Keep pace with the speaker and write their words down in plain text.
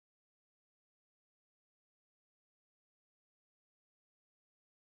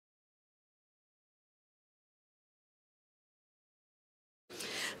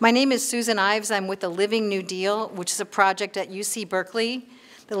My name is Susan Ives. I'm with the Living New Deal, which is a project at UC Berkeley.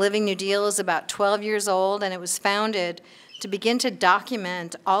 The Living New Deal is about 12 years old, and it was founded to begin to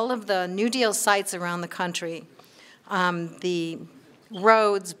document all of the New Deal sites around the country. The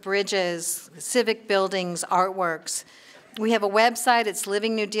roads, bridges, civic buildings, artworks. We have a website, it's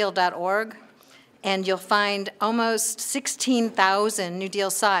livingnewdeal.org, and you'll find almost 16,000 New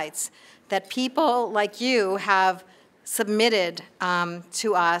Deal sites that people like you have submitted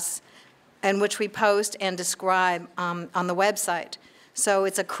to us, and which we post and describe on the website. So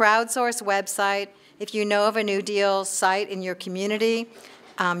it's a crowdsourced website. If you know of a New Deal site in your community,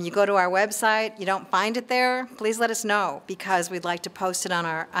 you go to our website, you don't find it there, please let us know, because we'd like to post it on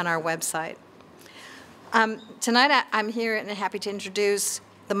our website. Tonight I'm here and happy to introduce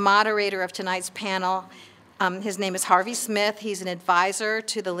the moderator of tonight's panel. His name is Harvey Smith. He's an advisor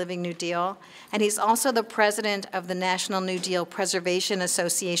to the Living New Deal, and he's also the president of the National New Deal Preservation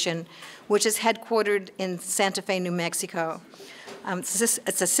Association, which is headquartered in Santa Fe, New Mexico. It's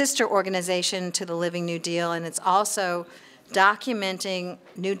a sister organization to the Living New Deal, and it's also documenting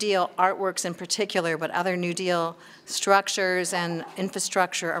New Deal artworks in particular, but other New Deal structures and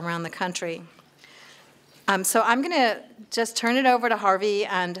infrastructure around the country. So I'm going to just turn it over to Harvey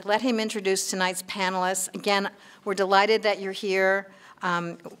and let him introduce tonight's panelists. Again, we're delighted that you're here.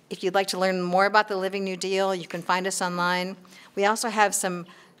 If you'd like to learn more about the Living New Deal, you can find us online. We also have some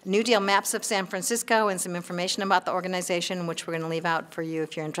New Deal maps of San Francisco and some information about the organization, which we're going to leave out for you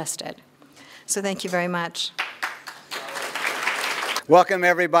if you're interested. So thank you very much. Welcome,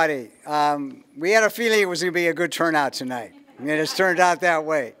 everybody. We had a feeling it was going to be a good turnout tonight, and it's turned out that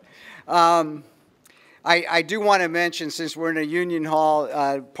way. I do want to mention, since we're in a union hall,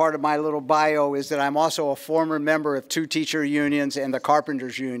 part of my little bio is that I'm also a former member of 2 teacher unions and the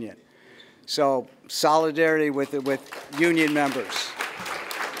Carpenters Union. So solidarity with union members.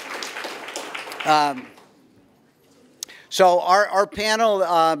 So our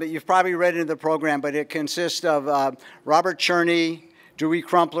panel, you've probably read it in the program, but it consists of Robert Cherney, Dewey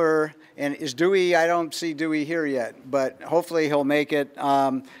Crumpler, and is Dewey, I don't see Dewey here yet, but hopefully he'll make it,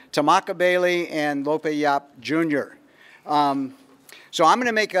 Tamaka Bailey and Lope Yap Jr. So I'm going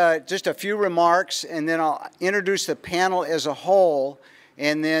to make just a few remarks, and then I'll introduce the panel as a whole,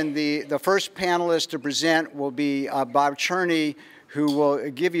 and then the first panelist to present will be Bob Cherney, who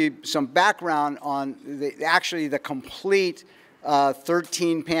will give you some background on actually the complete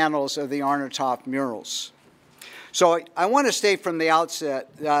 13 panels of the Anautaoff murals. So I want to state from the outset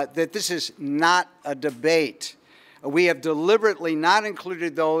that this is not a debate. We have deliberately not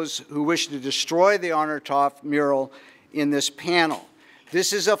included those who wish to destroy the Anautaoff mural in this panel.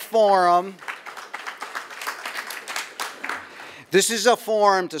 This is a forum. This is a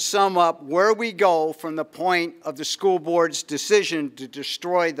forum to sum up where we go from the point of the school board's decision to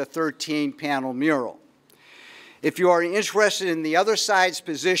destroy the 13-panel mural. If you are interested in the other side's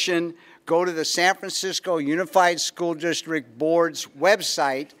position, go to the San Francisco Unified School District Board's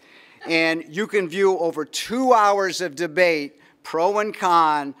website, and you can view over 2 hours of debate, pro and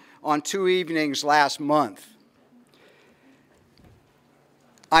con, on 2 evenings last month.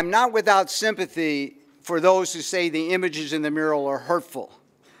 I'm not without sympathy for those who say the images in the mural are hurtful.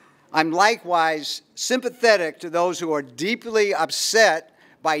 I'm likewise sympathetic to those who are deeply upset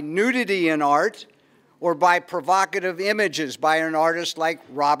by nudity in art or by provocative images by an artist like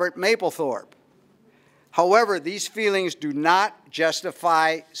Robert Mapplethorpe. However, these feelings do not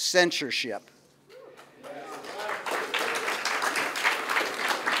justify censorship.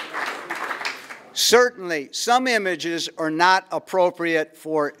 Certainly, some images are not appropriate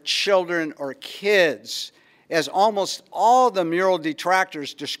for children or kids, as almost all the mural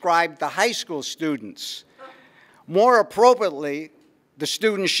detractors described the high school students. More appropriately, the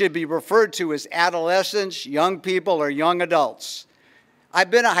students should be referred to as adolescents, young people, or young adults. I've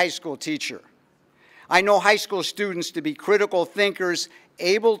been a high school teacher. I know high school students to be critical thinkers,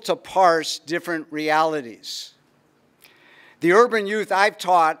 able to parse different realities. The urban youth I've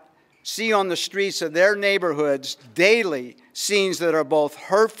taught see on the streets of their neighborhoods daily scenes that are both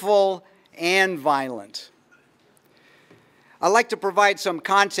hurtful and violent. I'd like to provide some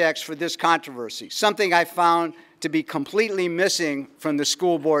context for this controversy, something I found to be completely missing from the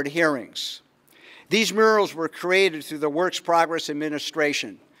school board hearings. These murals were created through the Works Progress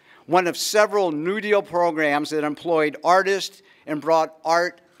Administration, one of several New Deal programs that employed artists and brought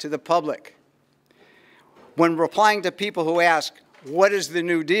art to the public. When replying to people who ask, "What is the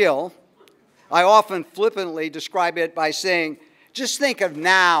New Deal?" I often flippantly describe it by saying, just think of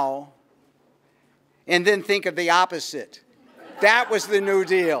now and then think of the opposite. That was the New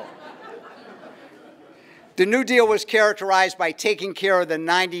Deal. The New Deal was characterized by taking care of the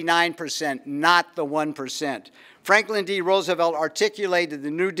 99%, not the 1%. Franklin D. Roosevelt articulated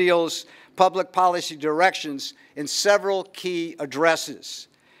the New Deal's public policy directions in several key addresses.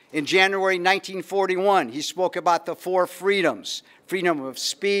 In January 1941, he spoke about the four freedoms: freedom of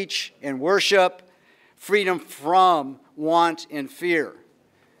speech and worship, freedom from want and fear.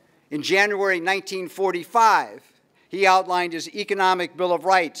 In January 1945, he outlined his Economic Bill of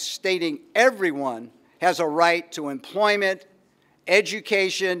Rights, stating everyone has a right to employment,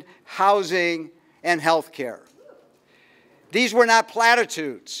 education, housing, and health care. These were not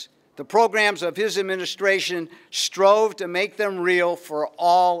platitudes. The programs of his administration strove to make them real for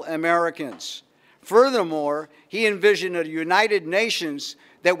all Americans. Furthermore, he envisioned a United Nations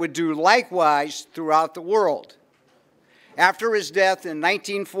that would do likewise throughout the world. After his death in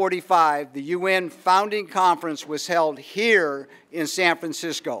 1945, the UN Founding Conference was held here in San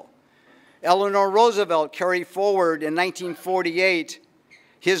Francisco. Eleanor Roosevelt carried forward in 1948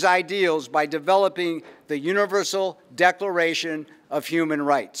 his ideals by developing the Universal Declaration of Human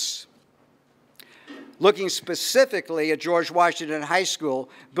Rights. Looking specifically at George Washington High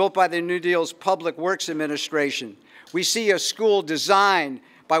School, built by the New Deal's Public Works Administration, we see a school designed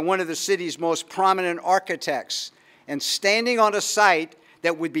by one of the city's most prominent architects and standing on a site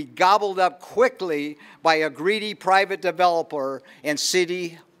that would be gobbled up quickly by a greedy private developer and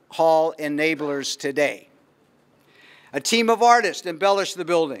City Hall enablers today. A team of artists embellished the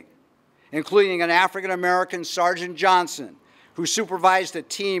building, including an African-American Sergeant Johnson, who supervised a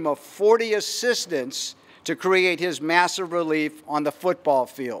team of 40 assistants to create his massive relief on the football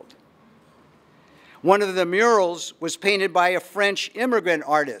field. One of the murals was painted by a French immigrant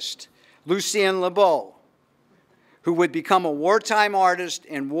artist, Lucien Lebeau, who would become a wartime artist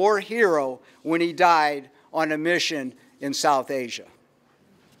and war hero when he died on a mission in South Asia.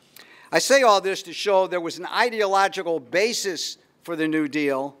 I say all this to show there was an ideological basis for the New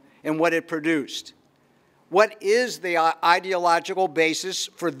Deal and what it produced. What is the ideological basis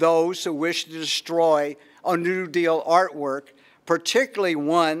for those who wish to destroy a New Deal artwork, particularly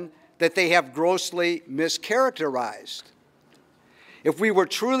one that they have grossly mischaracterized? If we were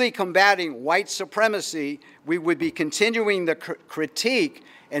truly combating white supremacy, we would be continuing the critique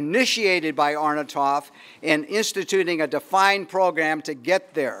initiated by Anautaoff and instituting a defined program to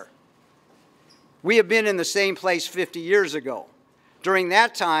get there. We have been in the same place 50 years ago. During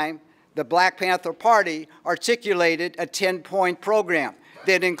that time, the Black Panther Party articulated a 10-point program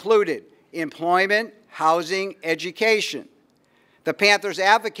that included employment, housing, education. The Panthers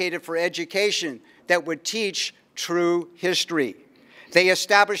advocated for education that would teach true history. They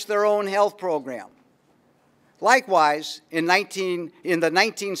established their own health program. Likewise, in the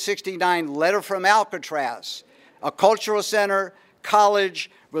 1969 Letter from Alcatraz, a cultural center,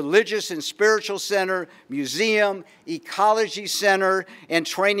 college, religious and spiritual center, museum, ecology center, and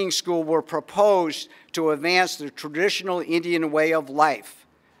training school were proposed to advance the traditional Indian way of life.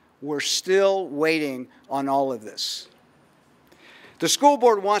 We're still waiting on all of this. The school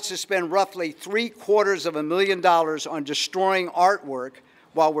board wants to spend roughly $750,000 on destroying artwork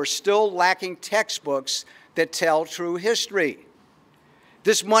while we're still lacking textbooks that tell true history.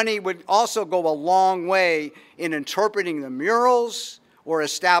 This money would also go a long way in interpreting the murals or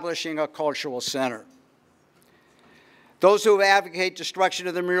establishing a cultural center. Those who advocate destruction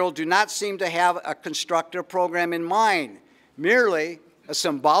of the mural do not seem to have a constructive program in mind, merely a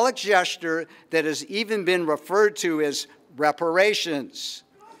symbolic gesture that has even been referred to as reparations.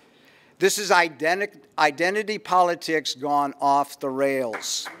 This is identity politics gone off the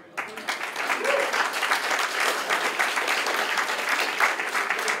rails.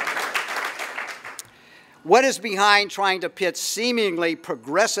 What is behind trying to pit seemingly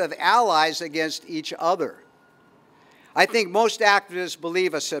progressive allies against each other? I think most activists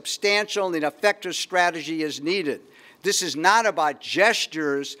believe a substantial and effective strategy is needed. This is not about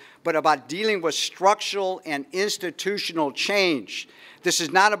gestures, but about dealing with structural and institutional change. This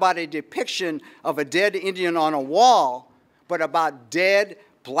is not about a depiction of a dead Indian on a wall, but about dead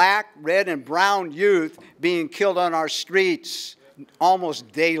black, red, and brown youth being killed on our streets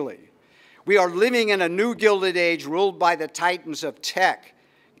almost daily. We are living in a new Gilded Age ruled by the titans of tech.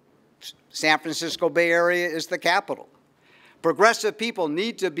 San Francisco Bay Area is the capital. Progressive people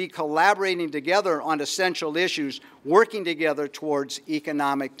need to be collaborating together on essential issues, working together towards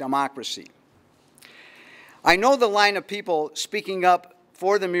economic democracy. I know the line of people speaking up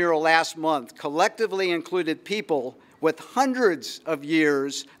for the mural last month collectively included people with hundreds of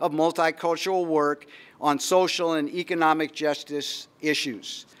years of multicultural work on social and economic justice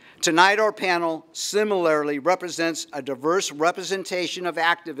issues. Tonight, our panel similarly represents a diverse representation of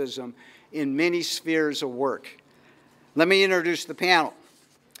activism in many spheres of work. Let me introduce the panel.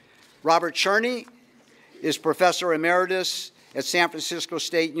 Robert Cherney is Professor Emeritus at San Francisco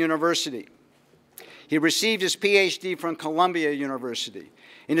State University. He received his PhD from Columbia University.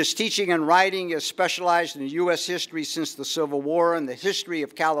 In his teaching and writing, he has specialized in U.S. history since the Civil War and the history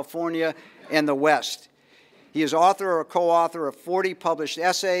of California and the West. He is author or co-author of 40 published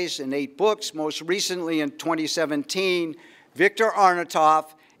essays and 8 books, most recently in 2017, Victor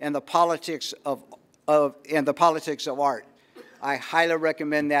Arnautoff and the Politics of Art. I highly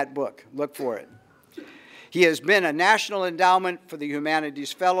recommend that book. Look for it. He has been a National Endowment for the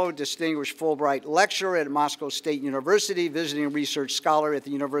Humanities Fellow, Distinguished Fulbright Lecturer at Moscow State University, Visiting Research Scholar at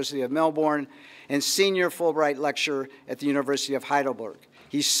the University of Melbourne, and Senior Fulbright Lecturer at the University of Heidelberg.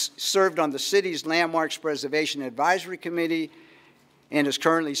 He served on the city's Landmarks Preservation Advisory Committee and is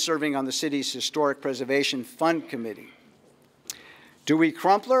currently serving on the city's Historic Preservation Fund Committee. Dewey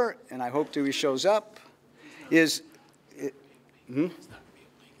Crumpler, and I hope Dewey shows up, is...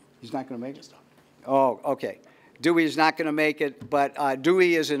 He's not going to make it? Oh, okay. Dewey is not going to make it, but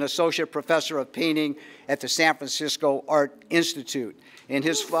Dewey is an associate professor of painting at the San Francisco Art Institute. And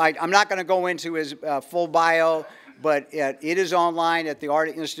I'm not going to go into his full bio, but it is online at the Art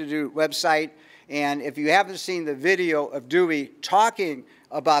Institute website. And if you haven't seen the video of Dewey talking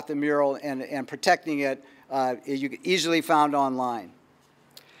about the mural and protecting it, you can easily found online.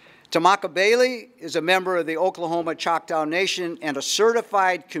 Tamaka Bailey is a member of the Oklahoma Choctaw Nation and a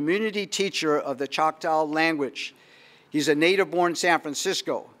certified community teacher of the Choctaw language. He's a native-born San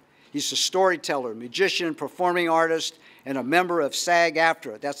Francisco. He's a storyteller, musician, performing artist, and a member of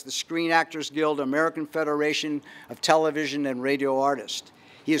SAG-AFTRA. That's the Screen Actors Guild, American Federation of Television and Radio Artists.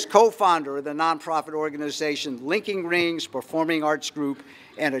 He is co-founder of the nonprofit organization Linking Rings Performing Arts Group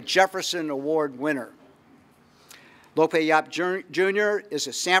and a Jefferson Award winner. Lope Yap Jr. is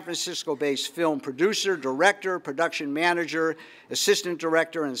a San Francisco-based film producer, director, production manager, assistant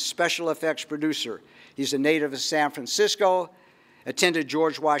director, and special effects producer. He's a native of San Francisco, attended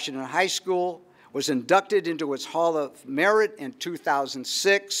George Washington High School, was inducted into its Hall of Merit in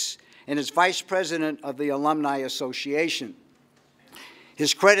 2006, and is vice president of the Alumni Association.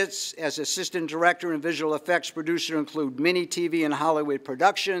 His credits as assistant director and visual effects producer include many TV and Hollywood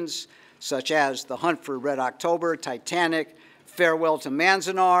productions, such as The Hunt for Red October, Titanic, Farewell to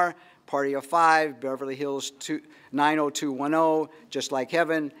Manzanar, Party of Five, Beverly Hills 90210, Just Like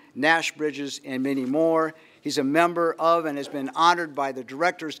Heaven, Nash Bridges, and many more. He's a member of and has been honored by the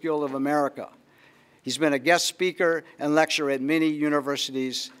Directors Guild of America. He's been a guest speaker and lecturer at many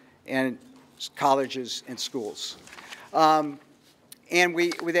universities and colleges and schools. And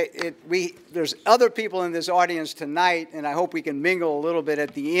there's other people in this audience tonight, and I hope we can mingle a little bit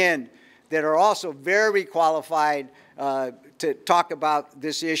at the end, that are also very qualified to talk about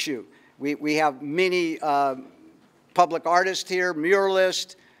this issue. We have many public artists here,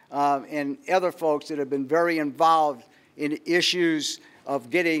 muralists, and other folks that have been very involved in issues of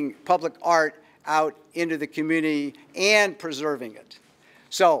getting public art out into the community and preserving it.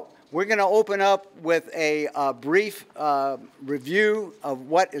 So we're going to open up with a brief review of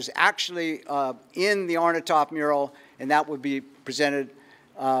what is actually in the Anautaoff mural, and that would be presented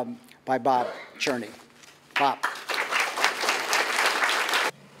by Bob Cherney. Bob.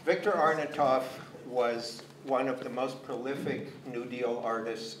 Victor Arnautoff was one of the most prolific New Deal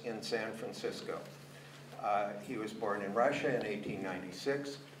artists in San Francisco. He was born in Russia in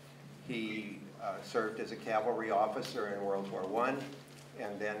 1896. He served as a cavalry officer in World War I,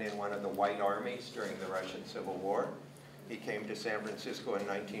 and then in one of the White Armies during the Russian Civil War. He came to San Francisco in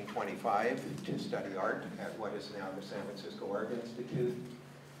 1925 to study art at what is now the San Francisco Art Institute.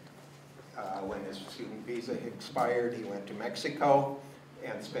 When his student visa expired, he went to Mexico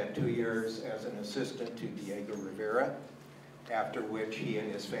and spent 2 years as an assistant to Diego Rivera, after which he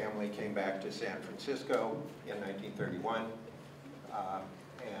and his family came back to San Francisco in 1931,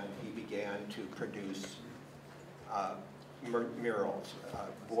 and he began to produce murals,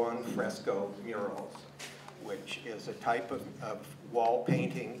 buon fresco murals, which is a type of wall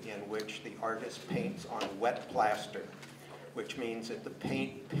painting in which the artist paints on wet plaster, which means that the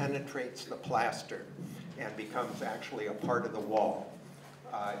paint penetrates the plaster and becomes actually a part of the wall.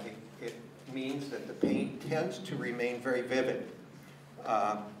 It means that the paint tends to remain very vivid,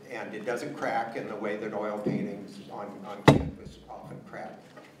 and it doesn't crack in the way that oil paintings on canvas often crack.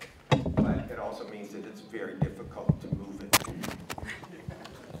 But it also means that it's very difficult to move it.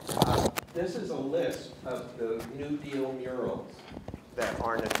 This is a list of the New Deal murals that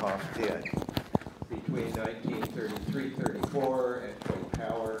Arnautoff did between 1933-34 at Coke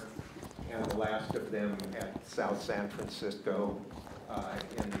Tower, and the last of them at South San Francisco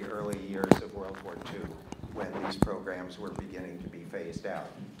in the early years of World War II, when these programs were beginning to be phased out.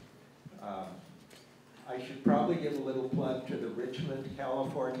 I should probably give a little plug to the Richmond,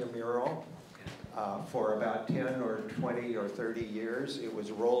 California mural. For about 10 or 20 or 30 years, it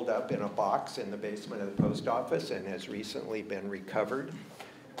was rolled up in a box in the basement of the post office and has recently been recovered.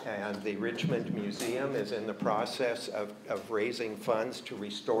 And the Richmond Museum is in the process of raising funds to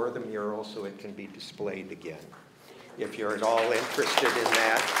restore the mural so it can be displayed again. If you're at all interested in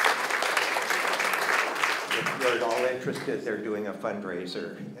that, they're doing a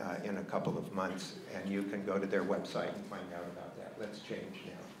fundraiser in a couple of months, and you can go to their website and find out about that. Let's change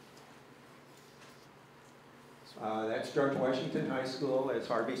now. That's George Washington High School. As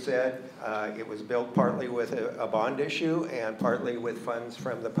Harvey said, it was built partly with a bond issue and partly with funds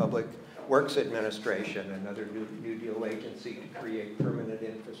from the Public Works Administration, another New Deal agency to create permanent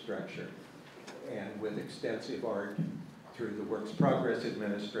infrastructure, and with extensive art through the Works Progress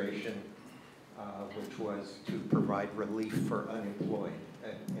Administration, which was to provide relief for unemployed,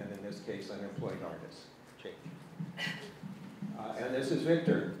 and in this case, unemployed artists. And this is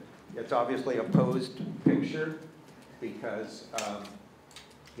Victor. It's obviously a posed picture because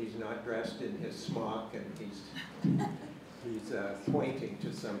he's not dressed in his smock, and he's pointing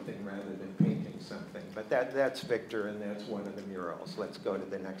to something rather than painting something. But that's Victor, and that's one of the murals. Let's go to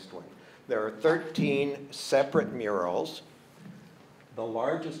the next one. There are 13 separate murals. The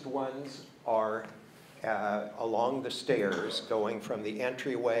largest ones are along the stairs going from the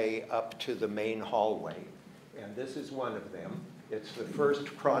entryway up to the main hallway. And this is one of them. It's the first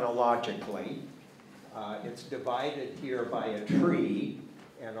chronologically. It's divided here by a tree,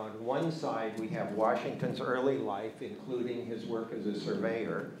 and on one side we have Washington's early life, including his work as a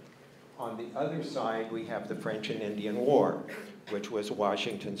surveyor. On the other side we have the French and Indian War, which was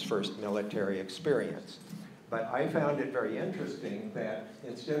Washington's first military experience. But I found it very interesting that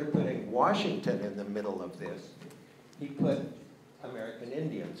instead of putting Washington in the middle of this, he put American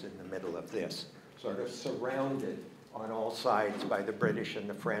Indians in the middle of this, sort of surrounded on all sides by the British and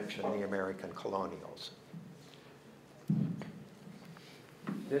the French and the American colonials.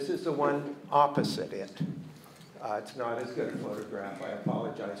 This is the one opposite it. It's not as good a photograph. I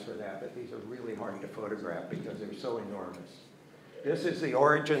apologize for that, but these are really hard to photograph because they're so enormous. This is the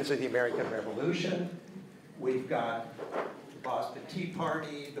origins of the American Revolution. We've got the Boston Tea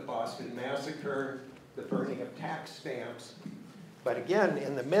Party, the Boston Massacre, the burning of tax stamps. But again,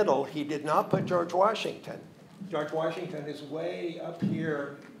 in the middle, he did not put George Washington. George Washington is way up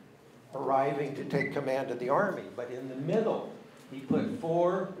here arriving to take command of the army. But in the middle, he put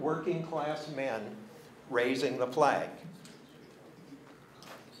 4 working class men raising the flag.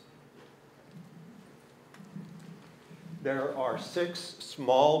 There are 6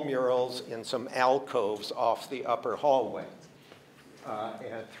 small murals in some alcoves off the upper hallway.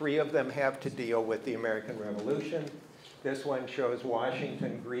 And 3 of them have to deal with the American Revolution. This one shows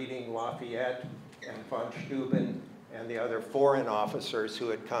Washington greeting Lafayette and von Steuben and the other foreign officers who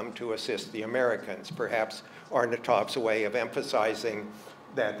had come to assist the Americans. Perhaps Arnautoff's way of emphasizing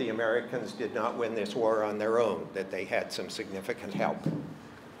that the Americans did not win this war on their own, that they had some significant help.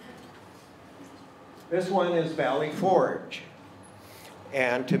 This one is Valley Forge.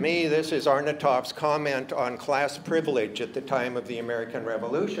 And to me, this is Arnautoff's comment on class privilege at the time of the American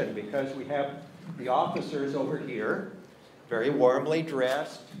Revolution, because we have the officers over here, very warmly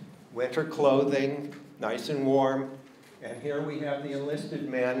dressed, winter clothing, nice and warm. And here we have the enlisted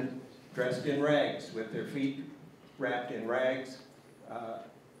men dressed in rags, with their feet wrapped in rags,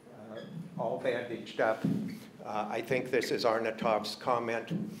 all bandaged up. I think this is Arnautoff's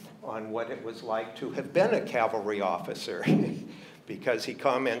comment on what it was like to have been a cavalry officer, because he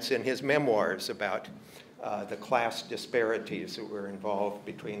comments in his memoirs about the class disparities that were involved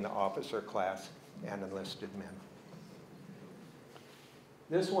between the officer class and enlisted men.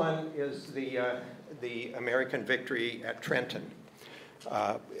 This one is the American victory at Trenton.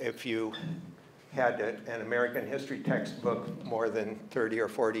 If you had an American history textbook more than 30 or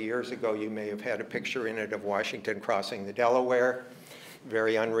 40 years ago, you may have had a picture in it of Washington crossing the Delaware.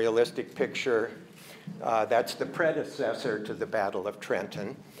 Very unrealistic picture. That's the predecessor to the Battle of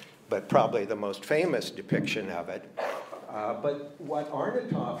Trenton, but probably the most famous depiction of it. But what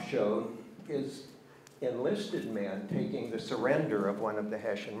Arnautoff showed is enlisted men taking the surrender of one of the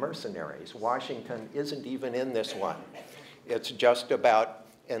Hessian mercenaries. Washington isn't even in this one. It's just about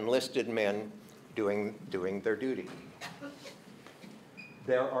enlisted men doing their duty.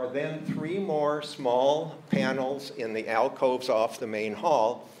 There are then 3 more small panels in the alcoves off the main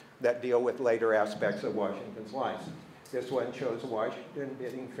hall that deal with later aspects of Washington's life. This one shows Washington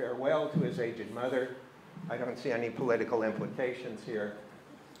bidding farewell to his aged mother. I don't see any political implications here.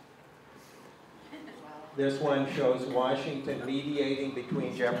 This one shows Washington mediating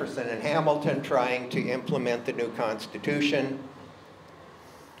between Jefferson and Hamilton, trying to implement the new Constitution.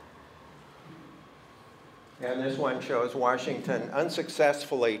 And this one shows Washington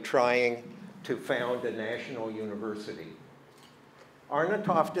unsuccessfully trying to found a national university.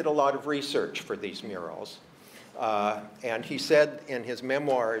 Arnautoff did a lot of research for these murals, and he said in his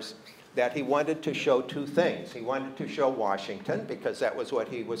memoirs that he wanted to show two things. He wanted to show Washington, because that was what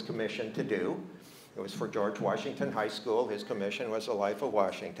he was commissioned to do. It was for George Washington High School. His commission was The Life of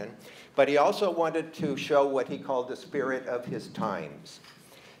Washington. But he also wanted to show what he called the spirit of his times.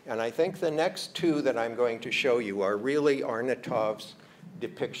 And I think the next two that I'm going to show you are really Arnautoff's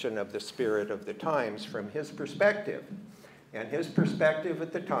depiction of the spirit of the times from his perspective. And his perspective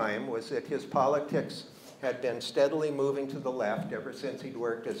at the time was that his politics had been steadily moving to the left ever since he'd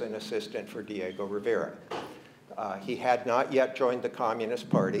worked as an assistant for Diego Rivera. He had not yet joined the Communist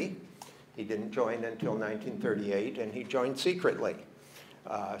Party. He didn't join until 1938, and he joined secretly.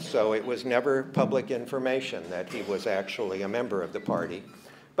 So it was never public information that he was actually a member of the party.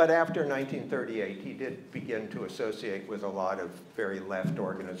 But after 1938, he did begin to associate with a lot of very left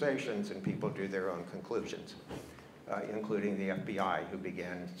organizations, and people drew their own conclusions, including the FBI, who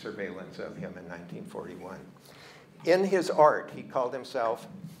began surveillance of him in 1941. In his art, he called himself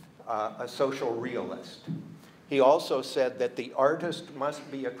a social realist. He also said that the artist must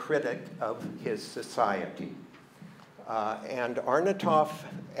be a critic of his society. And Arnautoff,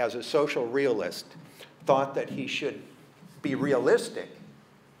 as a social realist, thought that he should be realistic,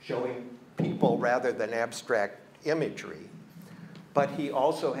 showing people rather than abstract imagery. But he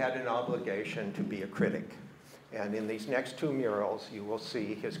also had an obligation to be a critic. And in these next two murals, you will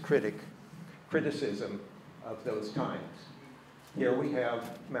see his criticism of those times. Here we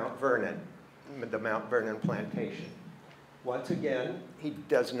have Mount Vernon, the Mount Vernon plantation. Once again, he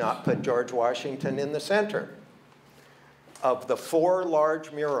does not put George Washington in the center. Of the four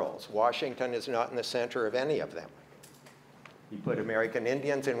large murals, Washington is not in the center of any of them. He put American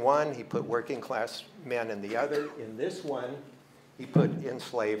Indians in one, he put working class men in the other. In this one, he put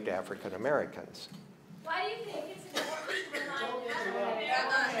enslaved African Americans. Why do you think it's important to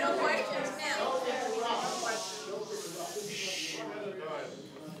remind no questions now.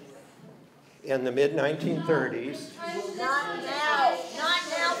 In the mid-1930s. Not now. Not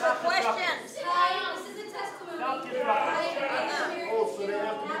now for questions. This is a testimony. Oh, so they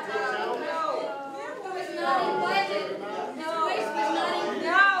have to be taken out? No. It was not invited. No. It was not invited.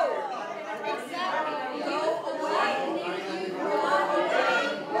 No. Exactly. Go away.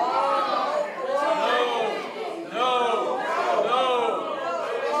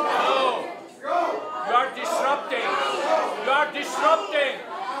 You're disrupting.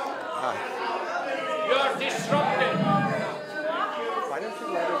 You're disrupting. Why don't you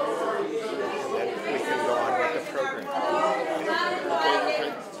let us and then we can go on with the program.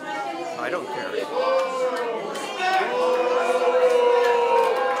 I don't care.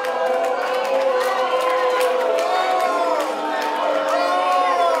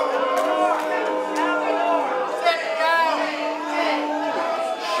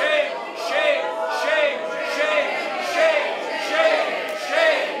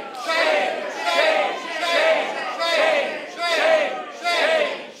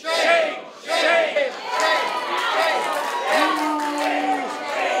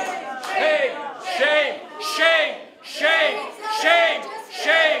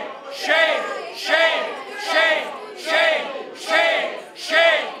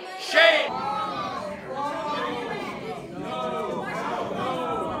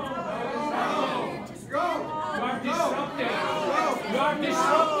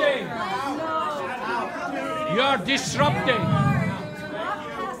 You're disrupting.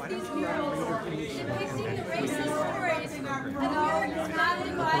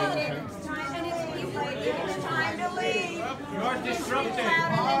 You're disrupting.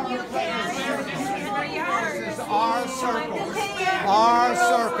 This is our circle. Our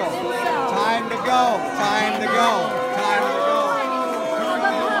circle. Time to go. Time to go. Time to go.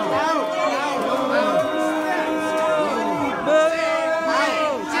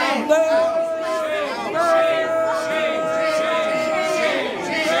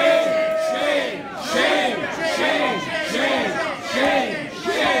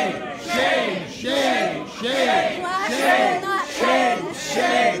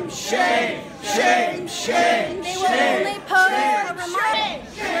 Shame. They will only pose a remark.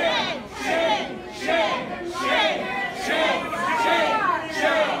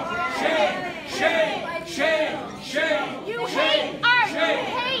 Shame. You hate art. You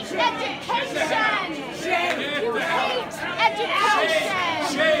hate education.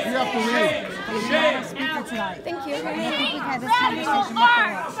 Thank you. I think we've had this conversation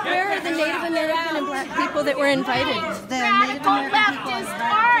before. Where are the Native American and Black people that were invited? The Native American people are just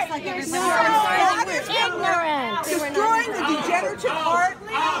like everybody else. Ignorant. Destroying the degenerative art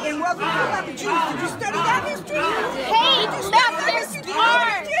and welcome to the Jews. Did you study that history? Hate leftist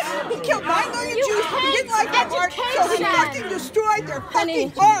art. He killed 9 million Jews. He didn't like that art, so he fucking destroyed their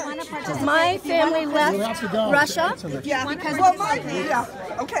fucking art. My family left Russia. Yeah, well,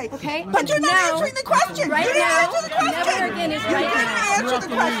 okay. Okay. But you're not answering the question. Right you didn't now, answer the question. never again is right now. You didn't answer the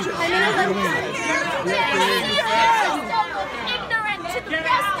question. I'm ignorant to the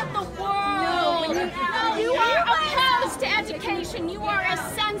rest of the world. You are opposed to education. You are a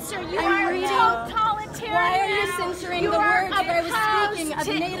censor. You are a totalitarian. Why are you censoring the words that I was speaking of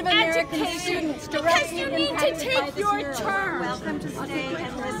Native American students directly Because you need to take your turn. Welcome to stay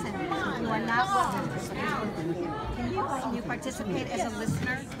and listen. You are not welcome to speak. Can you participate as a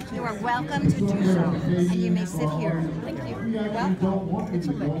listener? You are welcome to do so, and you may sit here. Thank you. You're welcome. We don't want them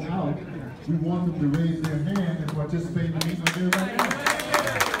to go out. We want them to raise their hand and participate in the meeting right now.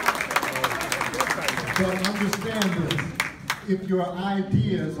 But understand this. If your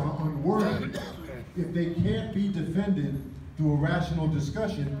ideas are unworthy, if they can't be defended through a rational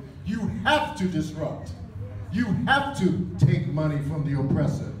discussion, you have to disrupt. You have to take money from the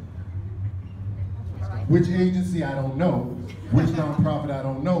oppressor. Which agency, I don't know. Which nonprofit, I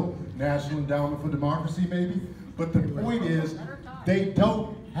don't know. National Endowment for Democracy, maybe. But the point is, they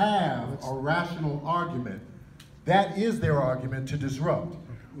don't have a rational argument. That is their argument to disrupt.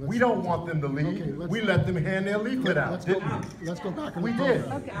 We don't want them to leave. We let them hand their leaflet out, didn't we? Let's go back. We did.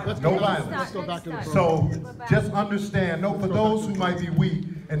 No violence. Let's go back to the So just understand, no, for those who might be weak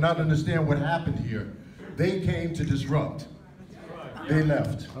and not understand what happened here, they came to disrupt. They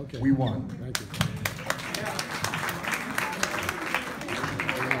left. We won. Thank you.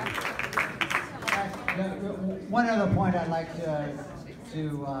 One other point I'd like to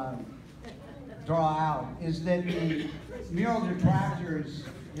draw out is that the mural detractors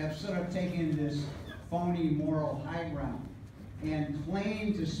have sort of taken this phony moral high ground and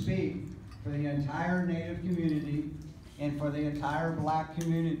claim to speak for the entire Native community and for the entire Black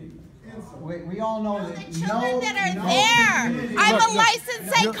community. We all know that Children that are there. I'm a licensed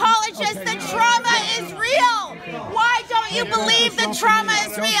psychologist. The trauma is real. Why don't you believe the trauma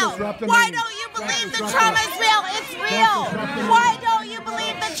is real? Why don't you believe the trauma is real? It's real. Why don't you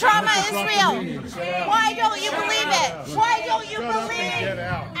believe the trauma is real? Why don't you believe it? Why don't you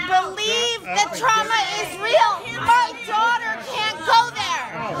believe the trauma is real? My daughter can't go there.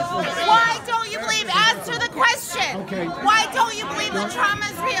 Why don't you believe? Answer the question. Why don't you believe the trauma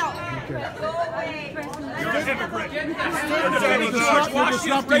is real? You're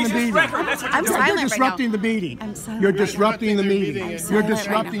disrupting the meeting. I'm silent You're disrupting the meeting. I'm silent. You're disrupting the meeting. You're silent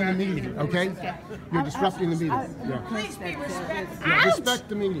disrupting right the meeting, okay? You're disrupting the meeting. Please be respectful. Yeah, respect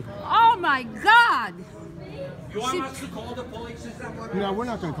the meeting. Oh my God! You want us to call the police? Is that what? No, we're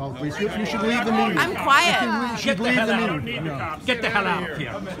not going to call the police. You should leave the meeting. I'm quiet. You should leave the meeting. Get the hell out of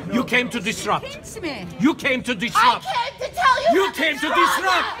here. You came to disrupt. Pinch me. You came to I disrupt. came to tell you. You came to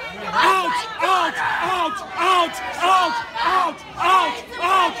disrupt. Out! Out! Out! Out! Out! Out! Out!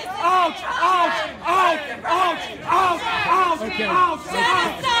 Out! Out! Out! Out! Out! Out! Out! Okay. Out!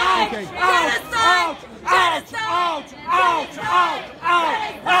 Okay.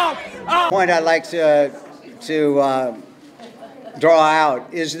 The point I'd like to draw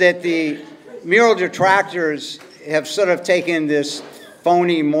out is that the mural detractors have sort of taken this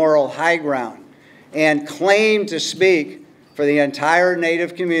phony moral high ground and claim to speak for the entire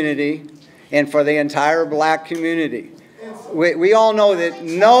Native community and for the entire Black community. We all know that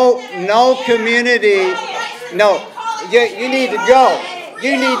no community, no, you need to go.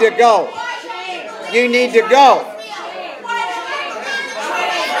 You need to go. You need to go.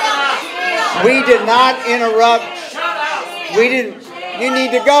 We did not interrupt. We didn't. You need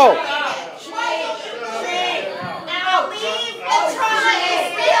to go.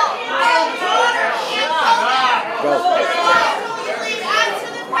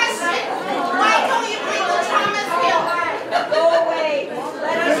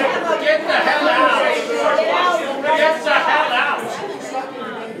 Get the hell out! Get the hell out!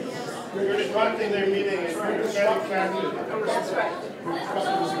 You're disrupting their meeting and you're setting factors. That's right.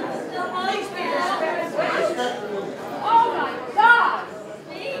 Oh my God!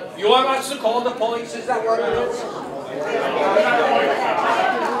 You want us to call the police? Is that what it is?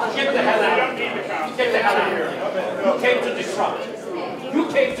 Get the hell out! Get the hell out of here! You came to disrupt. You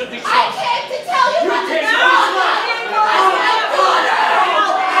came to disrupt. I came to tell you what to do!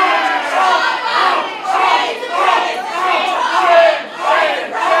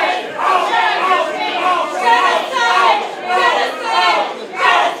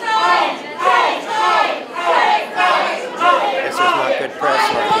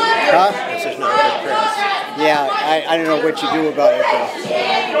 I don't know what you do about it, though.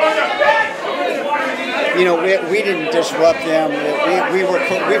 You know, we didn't disrupt them.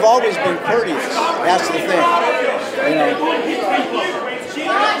 We've always been courteous. That's the thing. You know.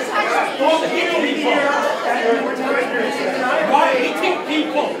 Why hitting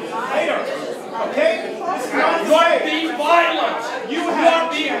people? Okay? You are being violent. You are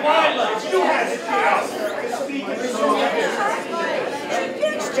being violent. You have to speak.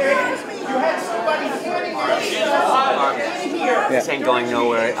 You had somebody standing here. This ain't going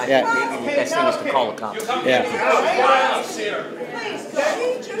nowhere. I think maybe the best thing is to call the cops. Yeah. Violence here. Please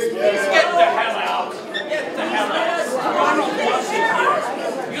get the hell out. Get the hell out. I don't want it here.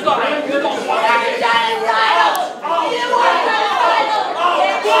 You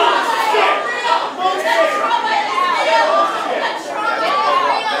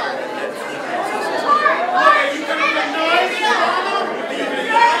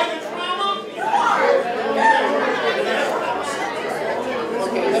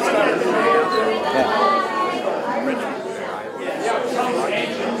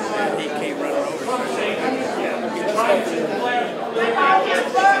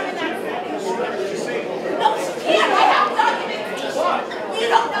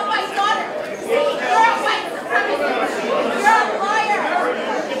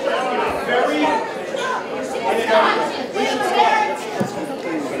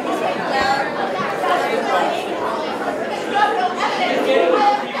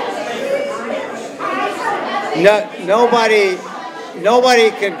don't want it.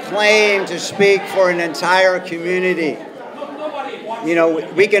 Nobody can claim to speak for an entire community. You know,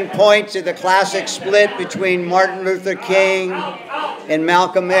 we can point to the classic split between Martin Luther King and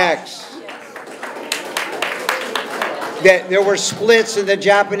Malcolm X. That there were splits in the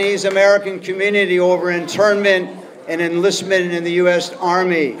Japanese American community over internment and enlistment in the U.S.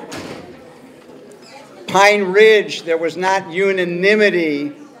 Army. Pine Ridge, there was not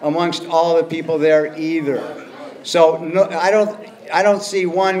unanimity amongst all the people there either. So no, I don't see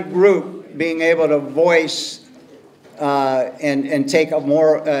one group being able to voice and take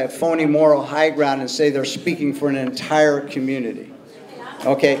a phony moral high ground and say they're speaking for an entire community.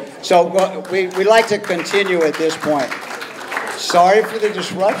 Okay, so we like to continue at this point. Sorry for the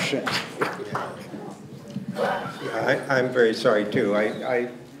disruption. Yeah, I'm very sorry too. I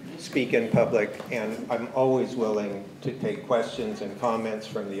speak in public, and I'm always willing to take questions and comments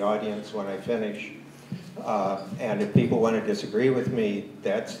from the audience when I finish. And if people want to disagree with me,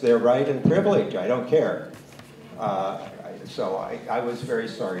 that's their right and privilege. I don't care. So I was very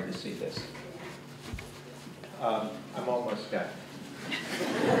sorry to see this. I'm almost done.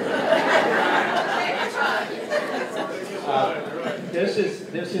 This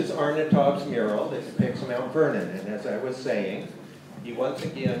is Arnautoff's mural that depicts Mount Vernon, and as I was saying, he once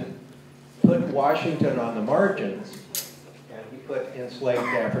again put Washington on the margins, and he put enslaved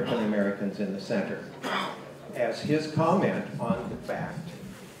African Americans in the center as his comment on the fact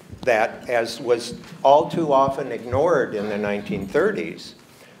that, as was all too often ignored in the 1930s,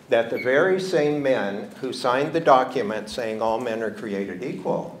 that the very same men who signed the document saying all men are created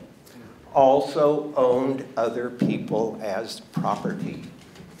equal also owned other people as property.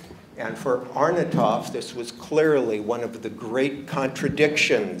 And for Arnautoff, this was clearly one of the great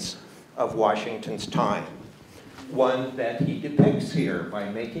contradictions of Washington's time, one that he depicts here by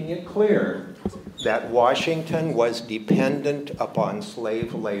making it clear that Washington was dependent upon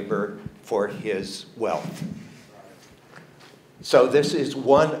slave labor for his wealth. So this is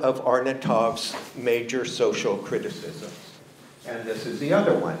one of Arnautoff's major social criticisms. And this is the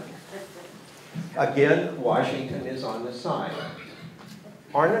other one. Again, Washington is on the side.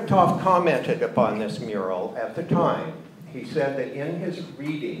 Arnautoff commented upon this mural at the time. He said that in his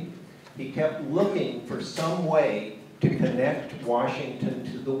reading, he kept looking for some way to connect Washington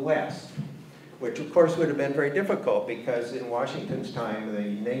to the West, which of course would have been very difficult because in Washington's time, the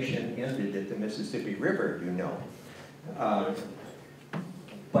nation ended at the Mississippi River, you know.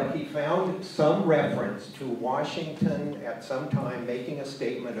 But he found some reference to Washington at some time making a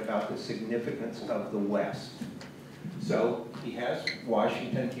statement about the significance of the West. So he has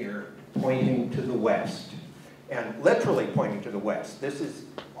Washington here pointing to the West, and literally pointing to the West. This is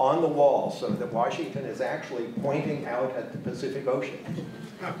on the wall, so that Washington is actually pointing out at the Pacific Ocean.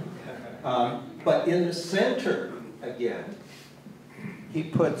 But in the center, again, he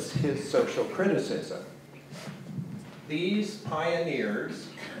puts his social criticism. These pioneers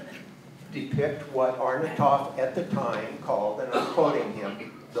depict what Arnautoff at the time called, and I'm quoting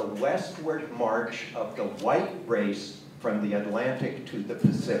him, the westward march of the white race from the Atlantic to the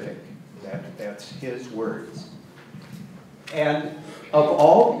Pacific. That's his words. And of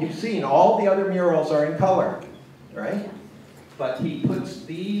all, you've seen all the other murals are in color. right? But he puts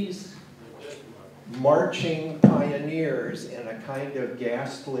these marching pioneers in a kind of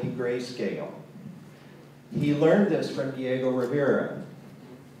ghastly grayscale. He learned this from Diego Rivera.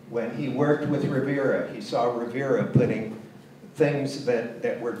 When he worked with Rivera, he saw Rivera putting things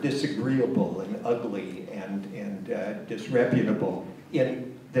that were disagreeable and ugly and disreputable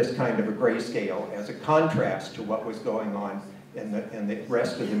in this kind of a grayscale as a contrast to what was going on in the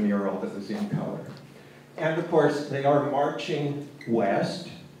rest of the mural that was in color. And of course, they are marching west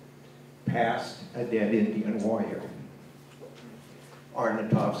past a dead Indian warrior.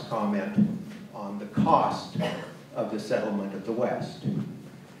 Arnautoff's comment on the cost of the settlement of the West.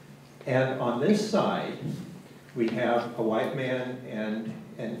 And on this side, we have a white man and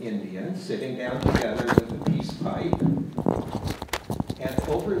an Indian sitting down together with a peace pipe. And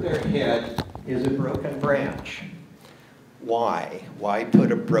over their head is a broken branch. Why? Why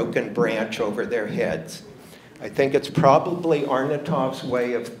put a broken branch over their heads? I think it's probably Arnautoff's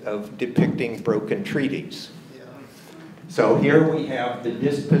way of depicting broken treaties. So here we have the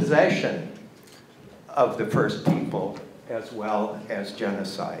dispossession of the first people as well as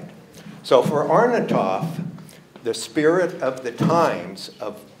genocide. So for Arnautoff, the spirit of the times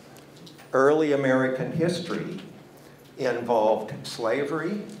of early American history involved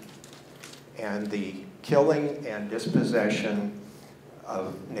slavery and the killing and dispossession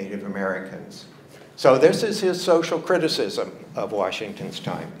of Native Americans. So this is his social criticism of Washington's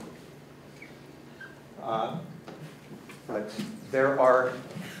time. But there are,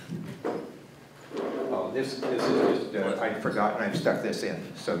 oh, this is just, I'd forgotten, I've stuck this in,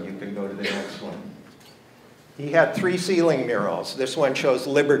 so you can go to the next one. He had 3 ceiling murals. This one shows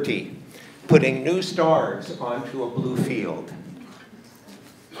Liberty putting new stars onto a blue field.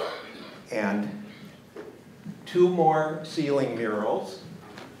 And 2 more ceiling murals,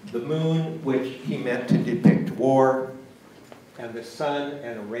 the moon, which he meant to depict war, and the sun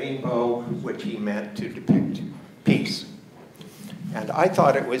and a rainbow, which he meant to depict peace. And I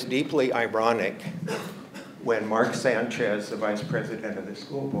thought it was deeply ironic when Mark Sanchez, the vice president of the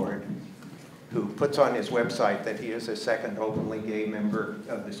school board, who puts on his website that he is a second openly gay member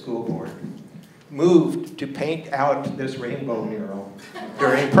of the school board, moved to paint out this rainbow mural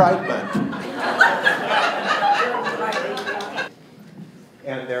during Pride Month.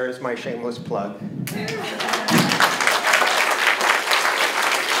 And there is my shameless plug.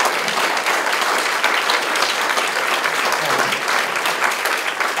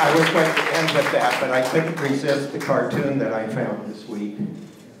 I was going to end with that, but I couldn't resist the cartoon that I found this week.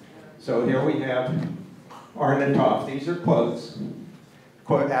 So here we have Arnautoff. These are quotes,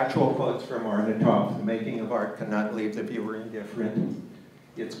 actual quotes from Arnautoff. The making of art cannot leave the viewer indifferent.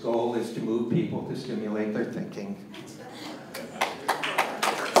 Its goal is to move people to stimulate their thinking.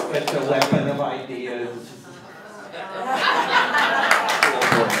 It's a weapon of ideas.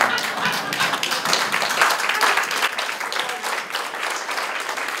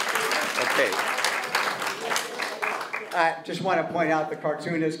 Okay. I just want to point out the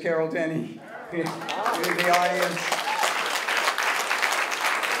cartoonist Carol Denny to the audience.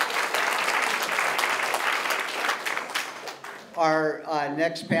 Our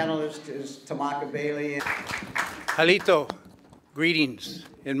next panelist is Tamaka Bailey. Halito, greetings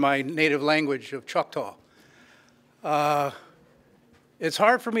in my native language of Choctaw. It's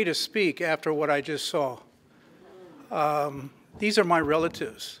hard for me to speak after what I just saw. These are my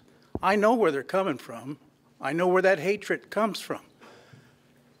relatives. I know where they're coming from. I know where that hatred comes from.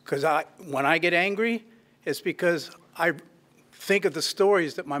 Because when I get angry, it's because I think of the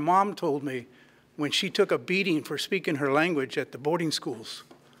stories that my mom told me when she took a beating for speaking her language at the boarding schools.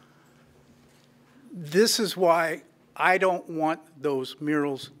 This is why I don't want those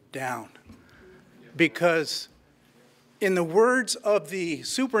murals down. Because in the words of the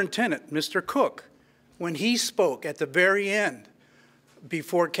superintendent, Mr. Cook, when he spoke at the very end,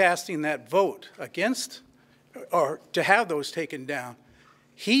 before casting that vote against, or to have those taken down,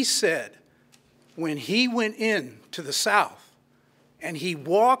 he said when he went in to the South and he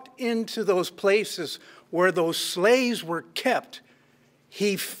walked into those places where those slaves were kept,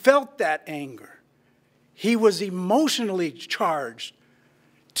 he felt that anger. He was emotionally charged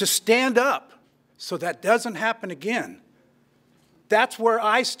to stand up so that doesn't happen again. That's where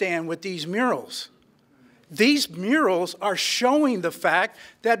I stand with these murals. These murals are showing the fact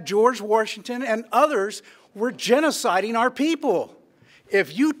that George Washington and others were genociding our people.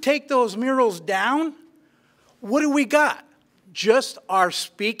 If you take those murals down, what do we got? Just our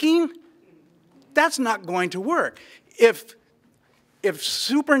speaking? That's not going to work. If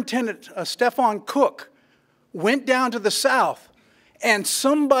Superintendent Stefan Cook went down to the South and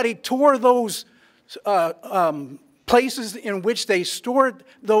somebody tore those places in which they stored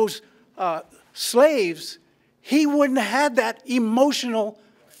those slaves, he wouldn't have had that emotional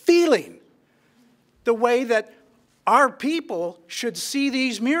feeling the way that our people should see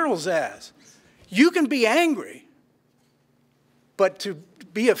these murals as. You can be angry, but to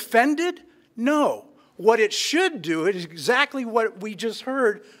be offended, no. What it should do is exactly what we just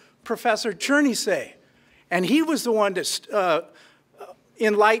heard Professor Cherney say. And he was the one that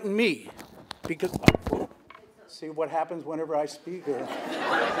enlightened me. Because, see what happens whenever I speak, or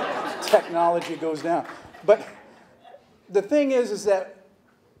technology goes down. But the thing is that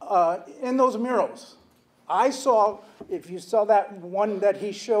in those murals, I saw, if you saw that one that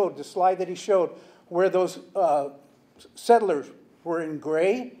he showed, the slide that he showed, where those settlers were in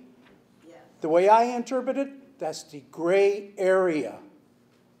gray, the way I interpret it, that's the gray area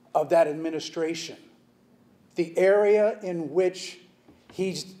of that administration. The area in which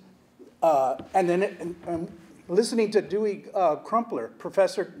he's, and listening to Dewey Crumpler,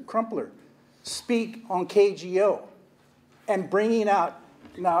 Professor Crumpler, speak on KGO and bringing out,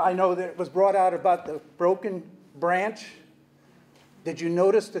 now I know that it was brought out about the broken branch. Did you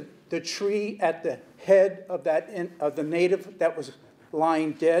notice the tree at the head of that of the native that was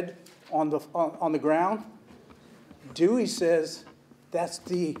lying dead on the ground? Dewey says that's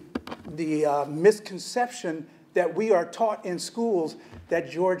the misconception that we are taught in schools, that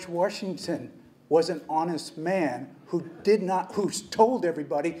George Washington was an honest man who told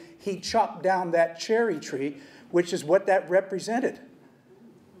everybody he chopped down that cherry tree, which is what that represented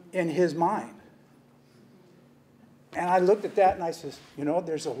in his mind. And I looked at that and I said, you know,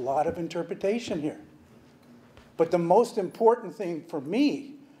 there's a lot of interpretation here. But the most important thing for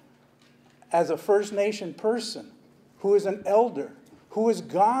me, as a First Nation person, who is an elder, who has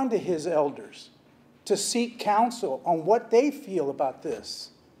gone to his elders to seek counsel on what they feel about this.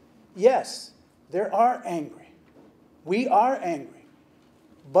 Yes, they are angry. We are angry.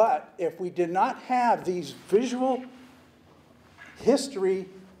 But if we did not have these visual history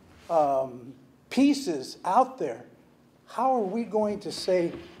pieces out there, how are we going to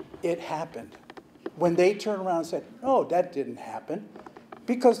say it happened when they turn around and say, no, that didn't happen?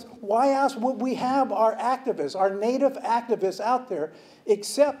 Because why else would we have our activists, our native activists out there,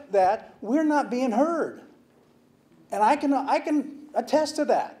 except that we're not being heard? And I can attest to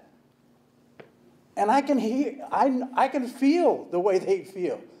that. And I can feel the way they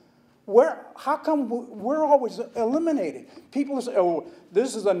feel. How come we're always eliminated? People say, oh,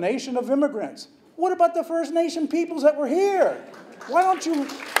 this is a nation of immigrants. What about the First Nation peoples that were here? Why don't you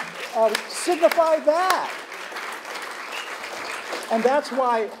signify that? And that's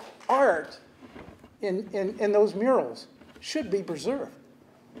why art in those murals should be preserved.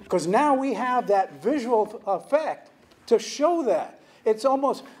 Because now we have that visual effect to show that. It's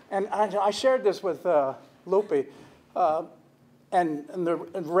almost, and I shared this with Lope and the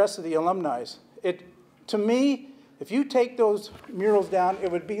rest of the alumni. To me, if you take those murals down,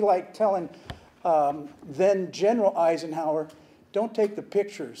 it would be like telling then General Eisenhower, don't take the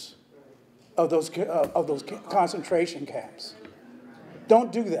pictures of those concentration camps.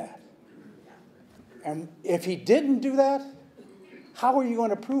 Don't do that. And if he didn't do that, how are you going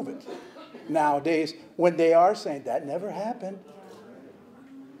to prove it nowadays when they are saying that never happened?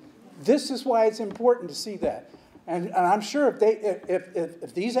 This is why it's important to see that. And I'm sure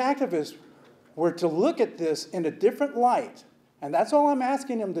if these activists were to look at this in a different light, and that's all I'm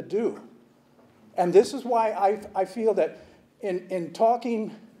asking them to do, and this is why I feel that in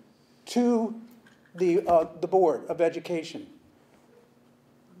talking to the Board of Education,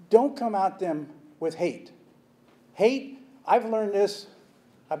 don't come at them with hate. Hate, I've learned this,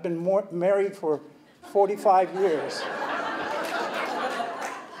 I've been married for 45 years.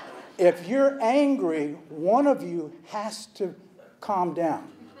 If you're angry, one of you has to calm down.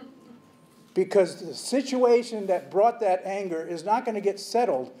 Because the situation that brought that anger is not going to get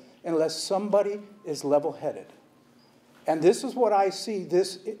settled unless somebody is level-headed. And this is what I see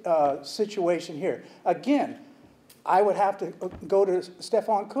this situation here. Again, I would have to go to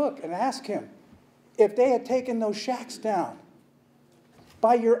Stefan Cook and ask him, if they had taken those shacks down,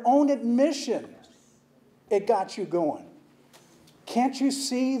 by your own admission, it got you going. Can't you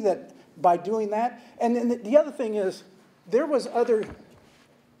see that by doing that? And then the other thing is, there was other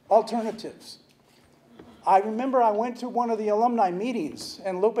alternatives. I remember I went to one of the alumni meetings,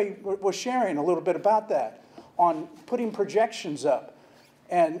 and Lope was sharing a little bit about that, on putting projections up.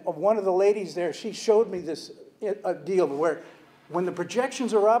 And one of the ladies there, she showed me this deal where when the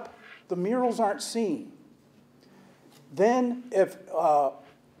projections are up, the murals aren't seen. Then if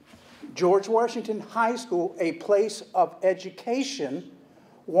George Washington High School, a place of education,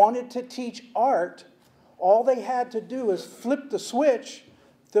 wanted to teach art, all they had to do is flip the switch,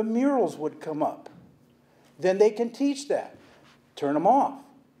 the murals would come up. Then they can teach that. Turn them off.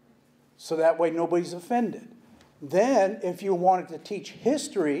 So that way nobody's offended. Then, if you wanted to teach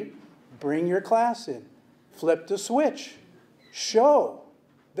history, bring your class in. Flip the switch. Show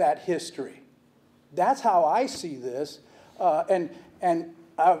that history. That's how I see this. That's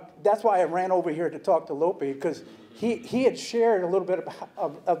why I ran over here to talk to Lope, because he had shared a little bit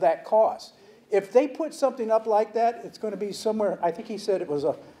of that cost. If they put something up like that, it's going to be somewhere, I think he said it was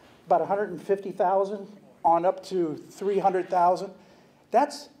about $150,000 on up to $300,000.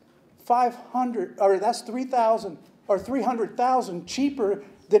 That's that's $3,000 or $300,000 cheaper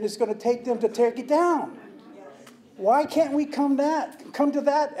than it's going to take them to take it down. Why can't we come to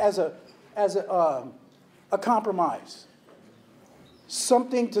that as a compromise?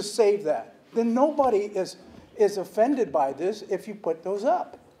 Something to save that. Then nobody is offended by this if you put those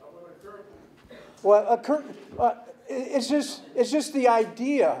up. Well, it's just the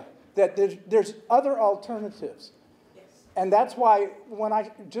idea that there's other alternatives. And that's why when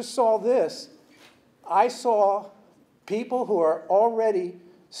I just saw this, I saw people who are already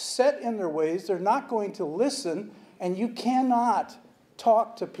set in their ways. They're not going to listen, and you cannot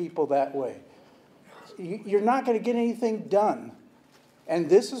talk to people that way. You're not going to get anything done. And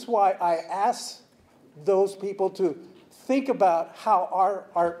this is why I ask those people to think about how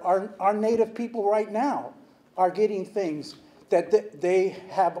our Native people right now are getting things that they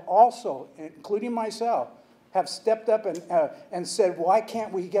have also, including myself, have stepped up and said, why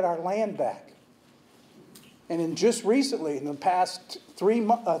can't we get our land back? And just recently, in the past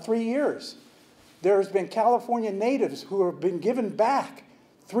 3 years, there's been California natives who have been given back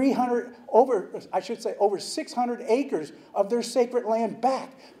over 600 acres of their sacred land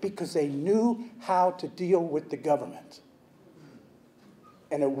back because they knew how to deal with the government.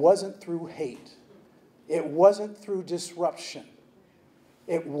 And it wasn't through hate. It wasn't through disruption.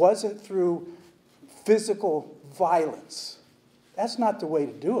 It wasn't through physical violence. That's not the way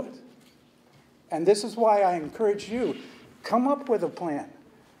to do it. And this is why I encourage you, come up with a plan.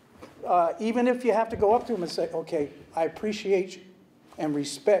 Even if you have to go up to them and say, okay, I appreciate you and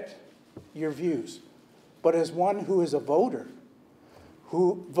respect your views. But as one who is a voter,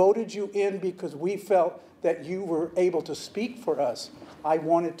 who voted you in because we felt that you were able to speak for us, I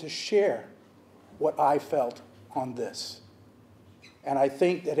wanted to share what I felt on this. And I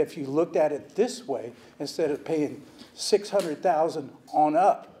think that if you looked at it this way, instead of paying $600,000 on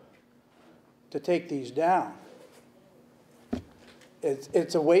up to take these down,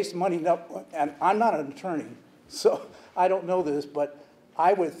 it's a waste of money. No, and I'm not an attorney, so I don't know this, but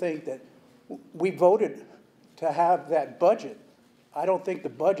I would think that we voted to have that budget. I don't think the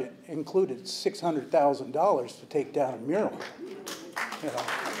budget included $600,000 to take down a mural. You know,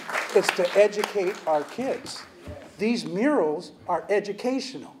 it's to educate our kids. These murals are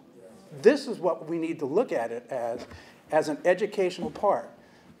educational. This is what we need to look at it as an educational part.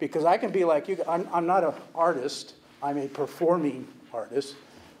 Because I can be like you, I'm not an artist, I'm a performing artist,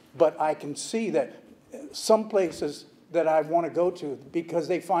 but I can see that some places that I want to go to, because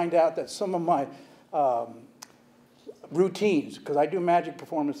they find out that some of my routines, because I do magic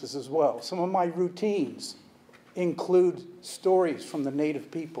performances as well, some of my routines include stories from the Native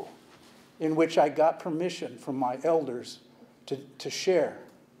people in which I got permission from my elders to share.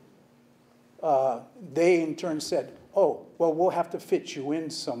 They in turn said, oh, well, we'll have to fit you in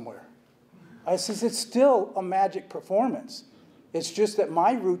somewhere. I says, it's still a magic performance. It's just that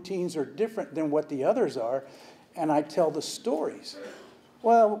my routines are different than what the others are, and I tell the stories.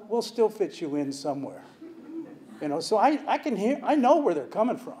 Well, we'll still fit you in somewhere. You know, so I know where they're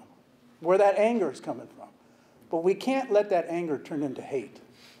coming from, where that anger is coming from. But we can't let that anger turn into hate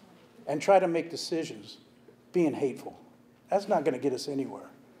and try to make decisions being hateful. That's not going to get us anywhere.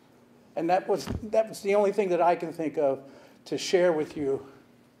 And that was the only thing that I can think of to share with you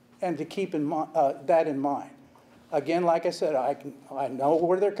and to keep that in mind. Again, like I said, I know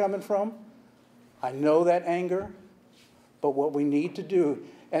where they're coming from. I know that anger. But what we need to do,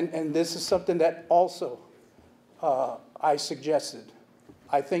 and this is something that also I suggested.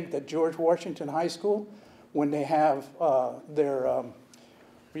 I think that George Washington High School, when they have their,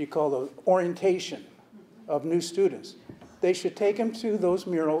 orientation of new students, they should take them to those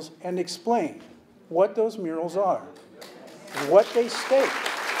murals and explain what those murals are, what they state.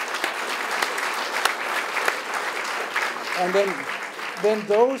 And then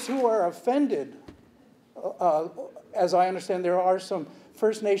those who are offended, as I understand, there are some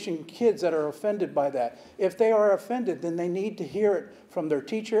First Nation kids that are offended by that. If they are offended, then they need to hear it from their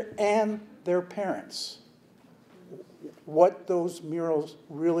teacher and their parents. what those murals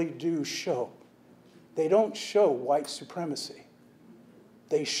really do show. They don't show white supremacy.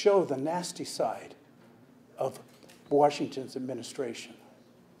 They show the nasty side of Washington's administration.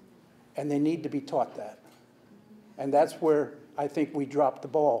 And they need to be taught that. And that's where I think we dropped the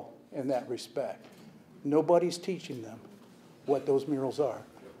ball in that respect. Nobody's teaching them what those murals are.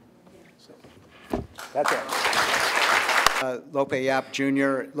 So, that's it. Lope Yap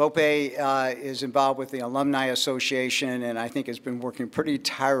Jr. Lope is involved with the Alumni Association and I think has been working pretty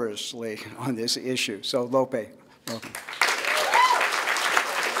tirelessly on this issue. So Lope, welcome.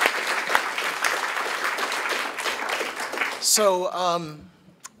 So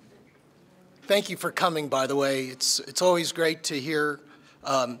thank you for coming, by the way. It's always great to hear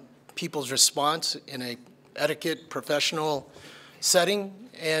people's response in a etiquette, professional setting.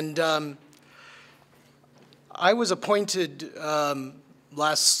 And I was appointed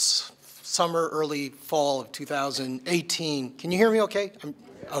last summer, early fall of 2018. Can you hear me okay?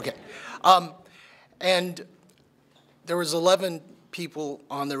 Okay. And there was 11 people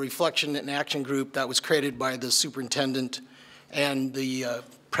on the Reflection and Action Group that was created by the superintendent and the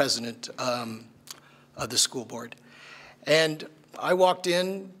president of the school board. And I walked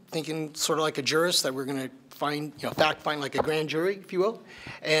in thinking sort of like a jurist that we're going to find, fact find like a grand jury, if you will,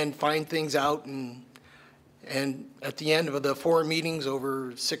 and find things out. And at the end of the 4 meetings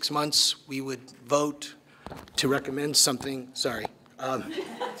over 6 months, we would vote to recommend something,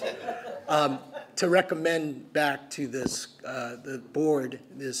 to recommend back to this, the board,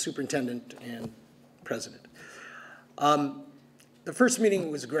 the superintendent and president. The first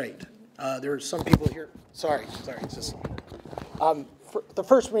meeting was great. There were some people here, it's just, the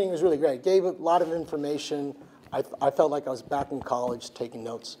first meeting was really great. Gave a lot of information. I felt like I was back in college taking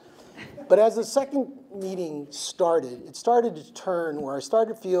notes. But as the second meeting started, it started to turn where I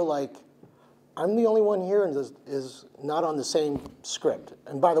started to feel like I'm the only one here and is not on the same script.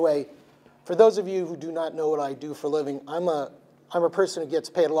 And by the way, for those of you who do not know what I do for a living, I'm a person who gets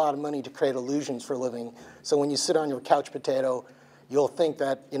paid a lot of money to create illusions for a living. So when you sit on your couch potato, you'll think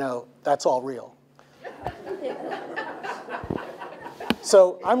that, that's all real.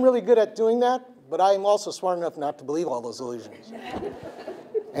 So I'm really good at doing that, but I'm also smart enough not to believe all those illusions.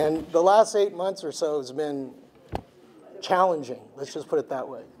 And the last 8 months or so has been challenging. Let's just put it that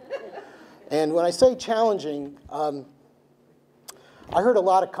way. And when I say challenging, I heard a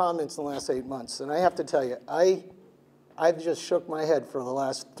lot of comments in the last 8 months, and I have to tell you, I've just shook my head for the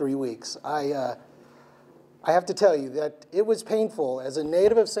last 3 weeks. I have to tell you that it was painful as a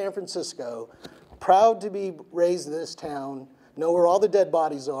native of San Francisco, proud to be raised in this town, know where all the dead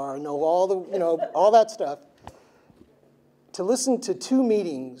bodies are, know all the, all that stuff, to listen to 2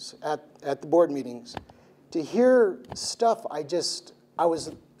 meetings at the board meetings, to hear stuff I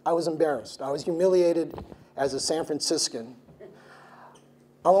was embarrassed. I was humiliated as a San Franciscan.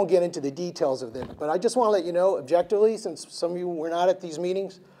 I won't get into the details of it, but I just want to let you know objectively, since some of you were not at these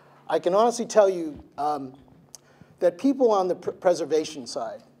meetings, I can honestly tell you that people on the preservation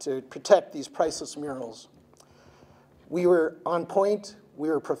side to protect these priceless murals, we were on point, we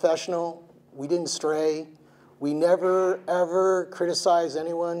were professional, we didn't stray, we never ever criticized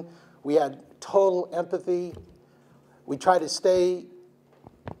anyone, we had total empathy, we tried to stay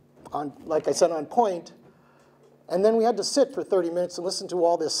on, like I said, on point. And then we had to sit for 30 minutes and listen to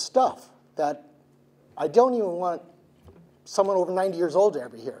all this stuff that I don't even want someone over 90 years old to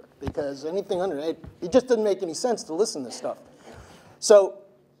ever hear, because anything under it just doesn't make any sense to listen to this stuff. So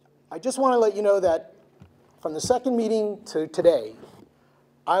I just want to let you know that from the second meeting to today,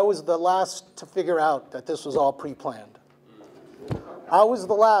 I was the last to figure out that this was all pre-planned. I was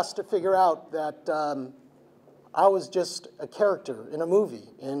the last to figure out that I was just a character in a movie,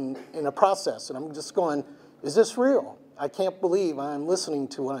 in a process, and I'm just going, is this real? I can't believe I'm listening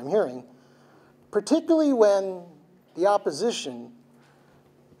to what I'm hearing, particularly when the opposition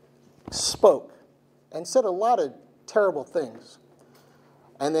spoke and said a lot of terrible things.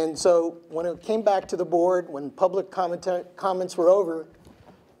 And then so when it came back to the board, when public comments were over,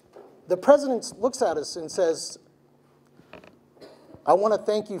 the president looks at us and says, I want to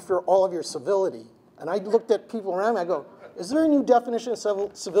thank you for all of your civility. And I looked at people around me, I go, is there a new definition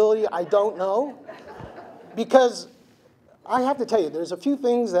of civility? I don't know. Because I have to tell you, there's a few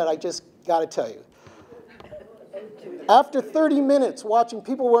things that I just got to tell you. After 30 minutes watching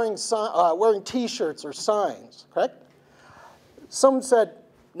people wearing T-shirts or signs, correct? Someone said,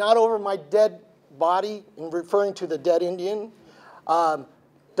 not over my dead body, in referring to the dead Indian.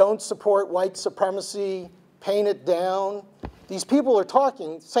 Don't support white supremacy, paint it down. These people are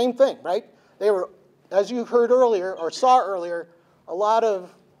talking, same thing, right? They were, as you heard earlier, or saw earlier, a lot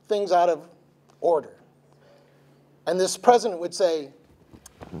of things out of order. And this president would say,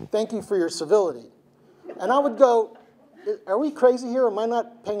 "Thank you for your civility." And I would go, "Are we crazy here? Am I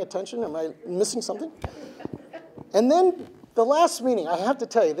not paying attention? Am I missing something?" And then the last meeting, I have to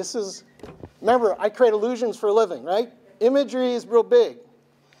tell you, this is, remember, I create illusions for a living, right? Imagery is real big.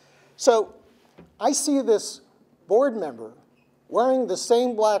 So I see this board member wearing the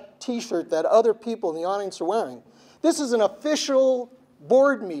same black t-shirt that other people in the audience are wearing. This is an official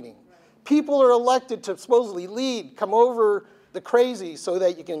board meeting. People are elected to supposedly lead, come over the crazy so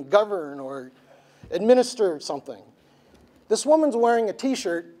that you can govern or administer something. This woman's wearing a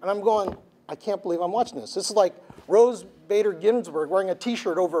t-shirt, and I'm going, I can't believe I'm watching this. This is like Rose Bader Ginsburg wearing a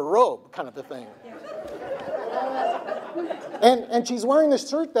t-shirt over a robe kind of a thing. And she's wearing this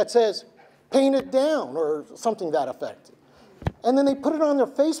shirt that says, "Paint it down," or something to that effect. And then they put it on their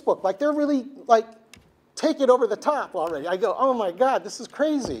Facebook, like they're really, like, take it over the top already. I go, oh my God, this is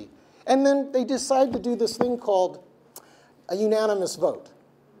crazy. And then they decide to do this thing called a unanimous vote.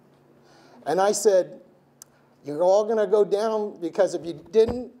 And I said, you're all gonna go down, because if you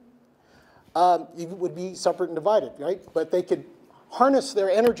didn't, you would be separate and divided, right? But they could harness their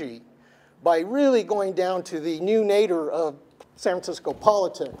energy by really going down to the new nadir of San Francisco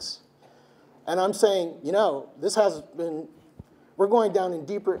politics. And I'm saying, you know, this has been, we're going down in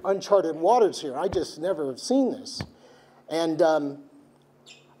deeper, uncharted waters here. I just never have seen this. And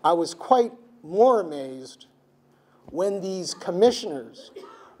I was quite more amazed when these commissioners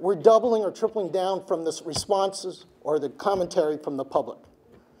were doubling or tripling down from the responses or the commentary from the public,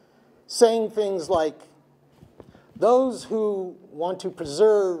 saying things like, those who want to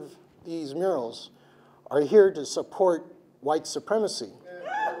preserve these murals are here to support white supremacy.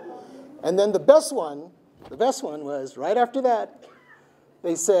 And then the best one was right after that,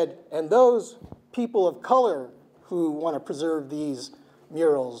 they said, and those people of color who want to preserve these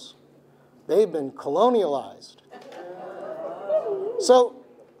murals, they've been colonialized. So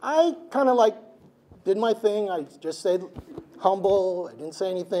I kind of like did my thing. I just stayed humble. I didn't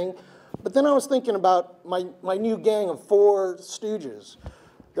say anything. But then I was thinking about my new gang of 4 stooges.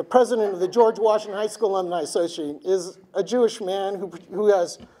 The president of the George Washington High School Alumni Association is a Jewish man who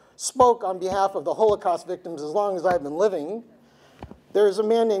has spoke on behalf of the Holocaust victims as long as I've been living. There's a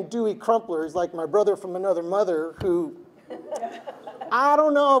man named Dewey Crumpler, he's like my brother from another mother, who, I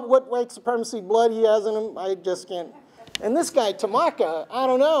don't know what white supremacy blood he has in him, I just can't. And this guy, Tamaka, I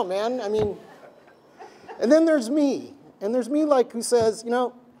don't know, man, I mean, and then there's me. And there's me like who says, you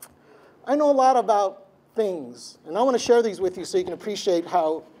know, I know a lot about things, and I want to share these with you so you can appreciate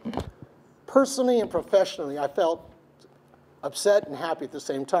how personally and professionally I felt upset and happy at the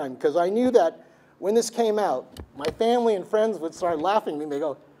same time, because I knew that when this came out, my family and friends would start laughing at me. They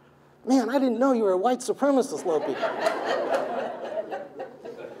go, man, I didn't know you were a white supremacist, Lope.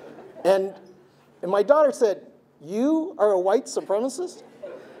 and my daughter said, you are a white supremacist?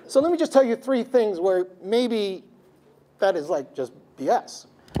 So let me just tell you 3 things where maybe that is like just BS.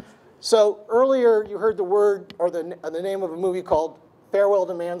 So earlier you heard the word or the name of a movie called Farewell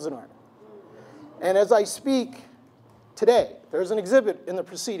to Manzanar. And as I speak today, there's an exhibit in the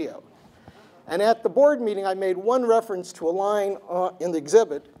Presidio. And at the board meeting, I made one reference to a line in the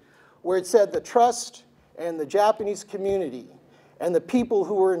exhibit where it said the trust and the Japanese community and the people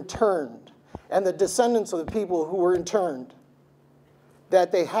who were interned and the descendants of the people who were interned,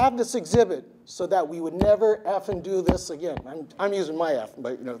 that they have this exhibit so that we would never effing do this again. I'm using my F,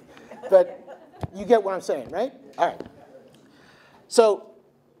 but you know, but you get what I'm saying, right? All right. So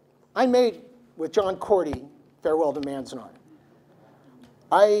I made, with John Cordy, Farewell to Manzanar.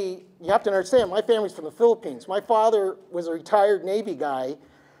 You have to understand, my family's from the Philippines. My father was a retired Navy guy,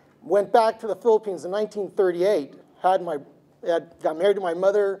 went back to the Philippines in 1938, got married to my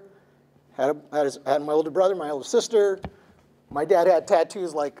mother, had my older brother, my older sister. My dad had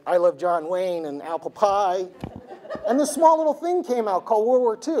tattoos like I Love John Wayne and apple pie. And this small little thing came out called World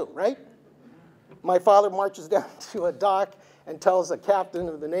War II, right? My father marches down to a dock and tells the captain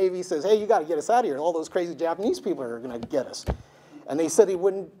of the Navy, says, hey, you got to get us out of here. All those crazy Japanese people are going to get us. And they said he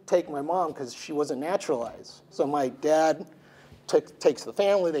wouldn't take my mom because she wasn't naturalized. So my dad takes the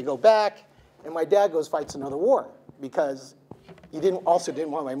family, they go back, and my dad goes fights another war because he also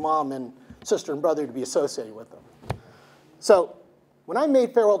didn't want my mom and sister and brother to be associated with them. So when I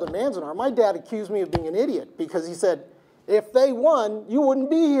made Farewell to Manzanar, my dad accused me of being an idiot because he said, if they won, you wouldn't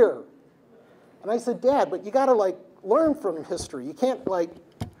be here. And I said, Dad, but you got to like learn from history. You can't like,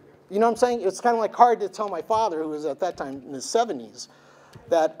 you know what I'm saying? It's kind of like hard to tell my father, who was at that time in his 70s,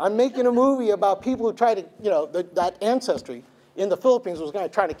 that I'm making a movie about people who try to, you know, that ancestry in the Philippines was going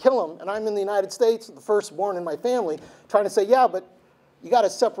to try to kill him, and I'm in the United States, the firstborn in my family, trying to say, yeah, but You got to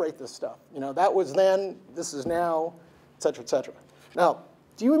separate this stuff. You know, that was then, this is now, et cetera, et cetera. Now,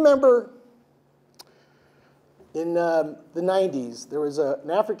 do you remember in the 90s, there was an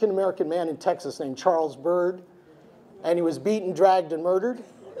African-American man in Texas named Charles Byrd, and he was beaten, dragged, and murdered?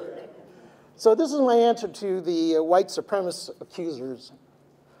 So this is my answer to the white supremacist accusers.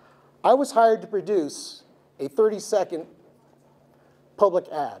 I was hired to produce a 30-second public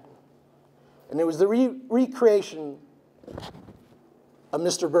ad, and it was the recreation of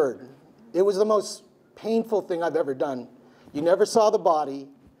Mr. Byrd. It was the most painful thing I've ever done. You never saw the body,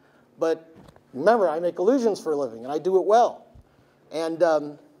 but remember, I make illusions for a living, and I do it well.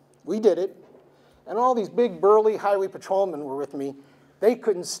 And we did it, and all these big, burly highway patrolmen were with me. They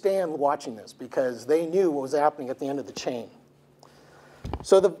couldn't stand watching this because they knew what was happening at the end of the chain.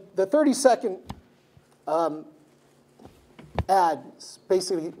 So the 30-second ad,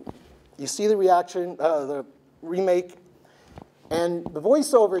 basically, you see the reaction, the remake, and the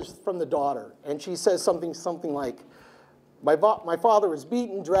voiceover is from the daughter, and she says something like, my father was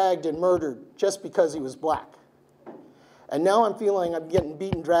beaten, dragged, and murdered just because he was black. And now I'm feeling I'm getting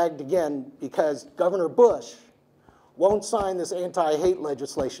beaten, dragged again because Governor Bush won't sign this anti-hate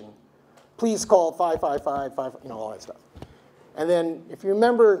legislation. Please call 555, you know, all that stuff. And then, if you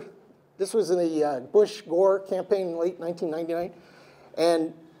remember, this was in the Bush-Gore campaign in late 1999,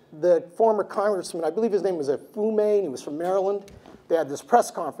 and the former congressman, I believe his name was Fume, and he was from Maryland. They had this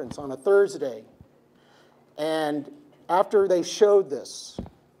press conference on a Thursday, and after they showed this,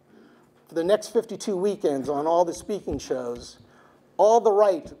 for the next 52 weekends on all the speaking shows, all the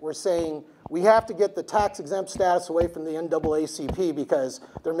right were saying, we have to get the tax-exempt status away from the NAACP because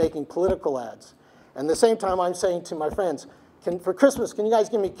they're making political ads. And at the same time, I'm saying to my friends, for Christmas, can you guys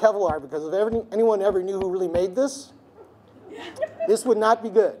give me Kevlar? Because if anyone ever knew who really made this, this would not be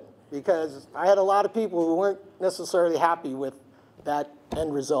good. Because I had a lot of people who weren't necessarily happy with that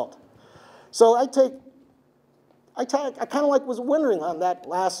end result. So I kind of like was wondering on that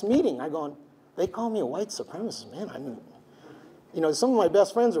last meeting. They call me a white supremacist, man. I mean, you know, some of my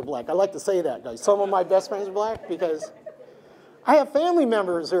best friends are black. I like to say that, guys. Some of my best friends are black because I have family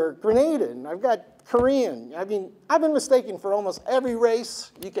members who are Grenadian. I've got Korean. I mean, I've been mistaken for almost every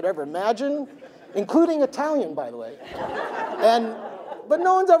race you could ever imagine, including Italian, by the way. But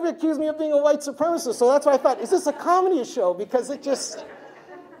no one's ever accused me of being a white supremacist. So that's why I thought, is this a comedy show? Because it just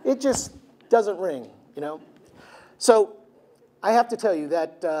doesn't ring, you know? So I have to tell you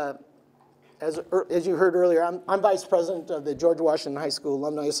that, as you heard earlier, I'm vice president of the George Washington High School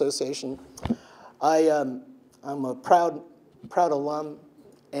Alumni Association. I'm a proud alum,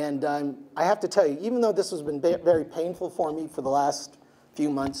 and I have to tell you, even though this has been very painful for me for the last few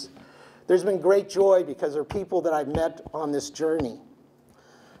months, there's been great joy because there are people that I've met on this journey.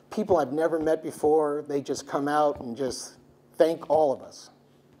 People I've never met before, they just come out and just thank all of us.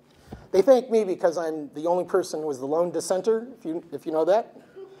 They thank me because I'm the only person who was the lone dissenter, if you know that.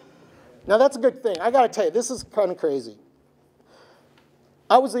 Now that's a good thing. I got to tell you, this is kind of crazy.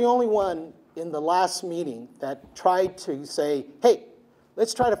 I was the only one in the last meeting that tried to say, hey,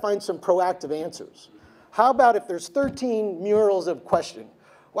 let's try to find some proactive answers. How about if there's 13 murals of question?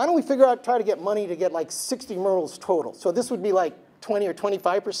 Why don't we try to get money to get like 60 murals total? So this would be like 20 or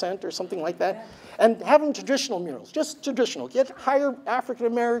 25% or something like that. And have them traditional murals, just traditional. Hire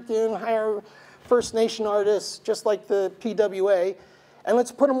African-American, hire First Nation artists, just like the PWA, and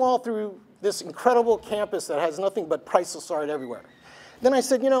let's put them all through this incredible campus that has nothing but priceless art everywhere. Then I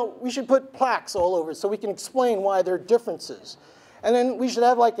said, you know, we should put plaques all over so we can explain why there are differences. And then we should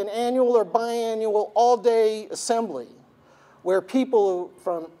have like an annual or biannual all-day assembly where people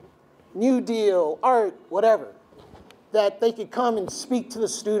from New Deal, art, whatever, that they could come and speak to the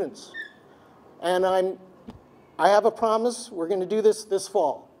students. And I have a promise. We're going to do this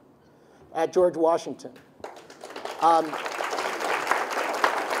fall at George Washington.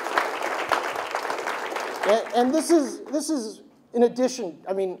 And this is in addition.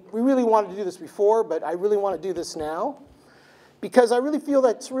 I mean, we really wanted to do this before, but I really want to do this now because I really feel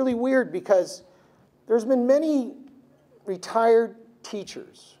that's really weird because there's been many retired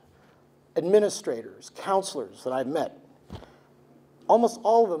teachers, administrators, counselors that I've met. Almost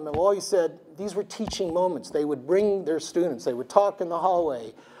all of them have always said these were teaching moments. They would bring their students. They would talk in the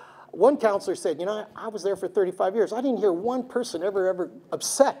hallway. One counselor said, you know, I was there for 35 years. I didn't hear one person ever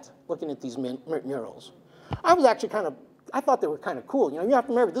upset looking at these murals. I was actually I thought they were kind of cool. You know, you have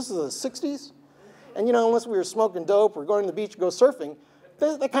to remember, this is the 60s. And, you know, unless we were smoking dope or going to the beach to go surfing,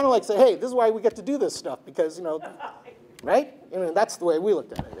 they kind of like say, hey, this is why we get to do this stuff because, you know, right? I mean, that's the way we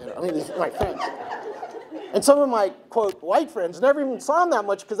looked at it. I mean, these are my friends. And some of my, quote, white friends never even saw them that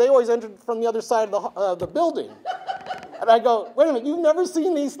much because they always entered from the other side of the building. And I go, wait a minute, you've never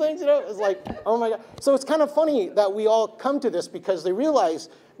seen these things? You know, it's like, oh my God. So it's kind of funny that we all come to this because they realize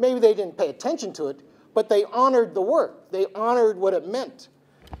maybe they didn't pay attention to it, but they honored the work. They honored what it meant,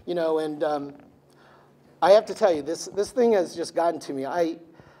 you know. And I have to tell you, this thing has just gotten to me. I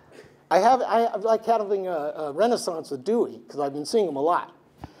like having a renaissance with Dewey because I've been seeing him a lot.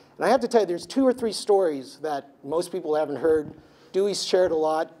 And I have to tell you, there's 2 or 3 stories that most people haven't heard. Dewey's shared a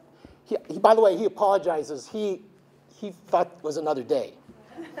lot. He, by the way, he apologizes. He thought it was another day.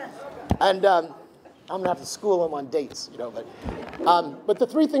 And I'm going to have to school him on dates, you know. But the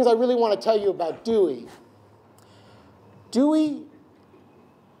 3 things I really want to tell you about Dewey. Dewey,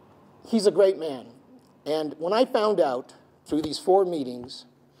 he's a great man. And when I found out through these 4 meetings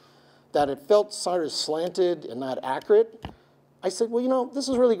that it felt sort of slanted and not accurate, I said, well, you know, this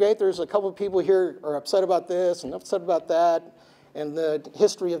is really great. There's a couple of people here who are upset about this and upset about that and the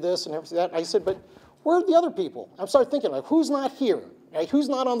history of this and everything that. I said, but where are the other people? I started thinking, like, who's not here? Right? Who's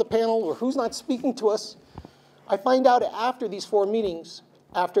not on the panel or who's not speaking to us? I find out after these 4 meetings,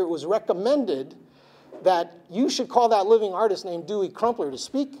 after it was recommended that you should call that living artist named Dewey Crumpler to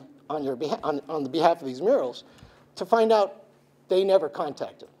speak on your on the behalf of these murals, to find out they never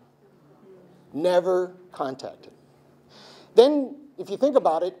contacted. Never contacted. Then, if you think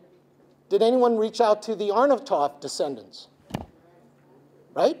about it, did anyone reach out to the Anautaoff descendants?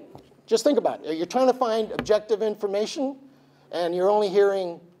 Right? Just think about it. You're trying to find objective information, and you're only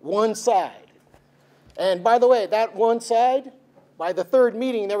hearing one side. And by the way, that one side, by the 3rd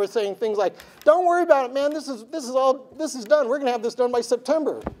meeting, they were saying things like, "Don't worry about it, man. This is done. We're going to have this done by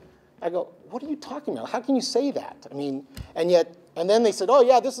September." I go, "What are you talking about? How can you say that?" I mean, and then they said, "Oh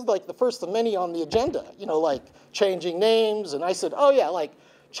yeah, this is like the first of many on the agenda. You know, like changing names." And I said, "Oh yeah, like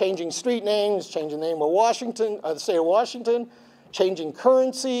changing street names, changing the name of Washington, the state of Washington, changing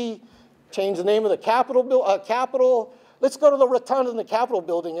currency, change the name of the Capitol. Let's go to the rotunda in the Capitol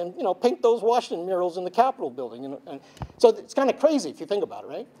building and, you know, paint those Washington murals in the Capitol building." And so it's kind of crazy if you think about it,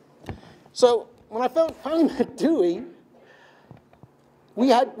 right? So when I finally met Dewey, we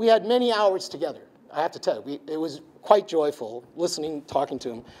had many hours together. I have to tell you, it was quite joyful listening, talking to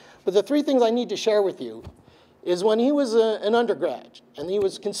him. But the 3 things I need to share with you is when he was an undergrad and he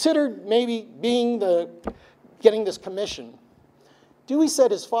was considered maybe getting this commission, Dewey said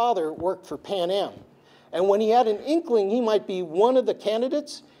his father worked for Pan Am. And when he had an inkling he might be one of the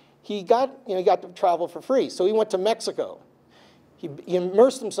candidates, he got to travel for free. So he went to Mexico. He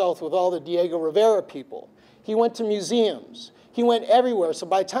immersed himself with all the Diego Rivera people. He went to museums. He went everywhere. So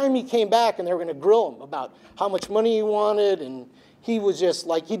by the time he came back and they were going to grill him about how much money he wanted, and he was just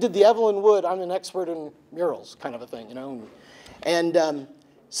like, he did the Evelyn Wood, I'm an expert in murals kind of a thing, you know. And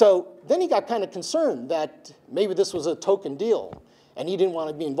so then he got kind of concerned that maybe this was a token deal, and he didn't want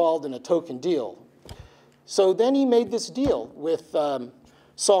to be involved in a token deal. So then he made this deal with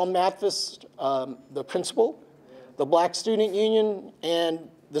Saul Mathis, the principal, the Black Student Union, and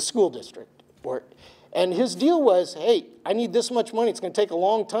the school district. And his deal was, hey, I need this much money. It's going to take a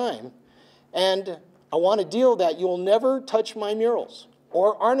long time. And I want a deal that you'll never touch my murals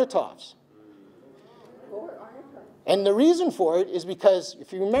or Arnautoff's. And the reason for it is because,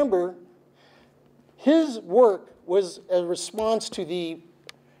 if you remember, his work was a response to the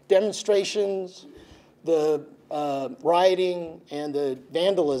demonstrations, the rioting, and the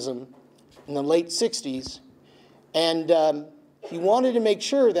vandalism in the late 60s. And he wanted to make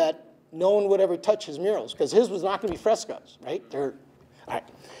sure that no one would ever touch his murals, because his was not going to be frescoes, right? All right.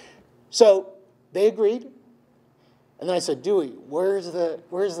 So they agreed. And then I said, Dewey, where's the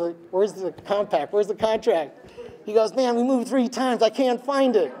compact? Where's the contract? He goes, man, we moved 3 times. I can't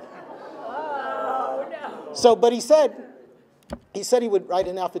find it. Oh, no. So, but he said he would write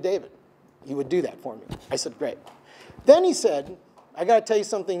an affidavit. He would do that for me. I said, great. Then he said, I got to tell you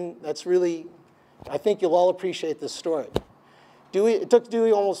something that's really, I think you'll all appreciate this story. It took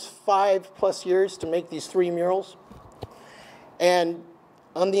Dewey almost 5+ years to make these 3 murals. And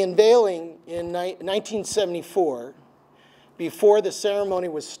on the unveiling in 1974, before the ceremony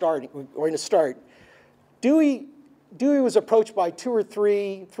was going to start, Dewey was approached by 2 or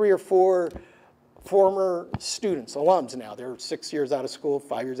 3 or 4 former students, alums now. They're 6 years out of school,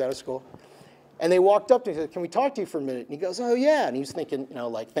 5 years out of school. And they walked up to him and said, can we talk to you for a minute? And he goes, oh, yeah. And he was thinking, you know,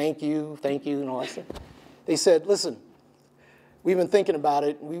 like, thank you, and all that stuff. They said, listen, we've been thinking about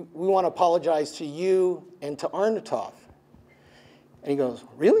it. We want to apologize to you and to Anautaoff. And he goes,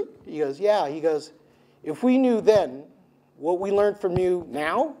 really? He goes, yeah. He goes, if we knew then what we learned from you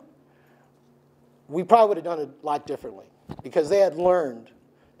now, we probably would have done it a lot differently, because they had learned,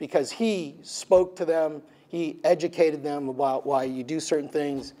 because he spoke to them, he educated them about why you do certain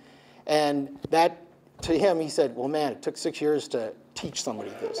things, and that to him, he said, well, man, it took 6 years to teach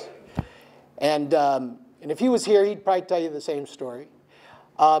somebody this. And if he was here, he'd probably tell you the same story.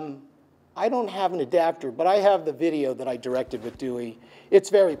 I don't have an adapter, but I have the video that I directed with Dewey. It's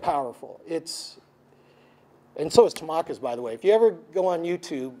very powerful. And so is Tamaka's, by the way. If you ever go on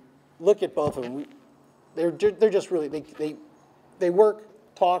YouTube, look at both of them. They're just really, they work,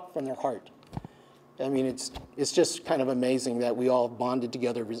 talk from their heart. I mean, it's just kind of amazing that we all bonded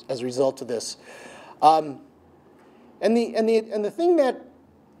together as a result of this. And the thing that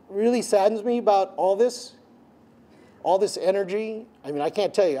really saddens me about all this energy, I mean, I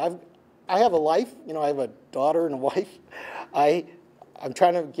can't tell you. I have a life. You know, I have a daughter and a wife. I'm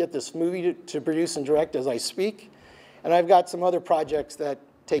trying to get this movie to produce and direct as I speak. And I've got some other projects that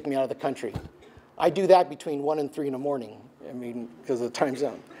take me out of the country. I do that between 1 and 3 in the morning, I mean, because of the time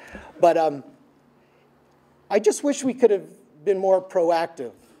zone. But I just wish we could have been more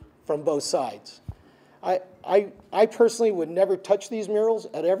proactive from both sides. I personally would never touch these murals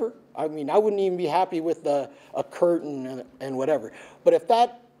ever. I mean, I wouldn't even be happy with a curtain and whatever. But if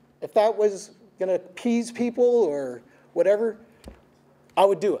that was going to appease people or whatever, I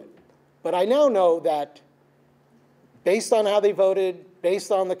would do it. But I now know that based on how they voted,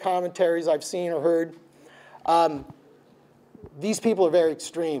 based on the commentaries I've seen or heard, these people are very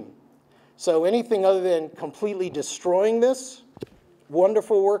extreme. So anything other than completely destroying this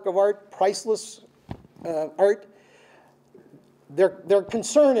wonderful work of art, priceless art, their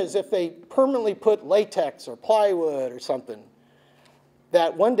concern is if they permanently put latex or plywood or something,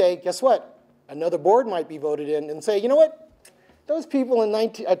 that one day, guess what? Another board might be voted in and say, you know what? Those people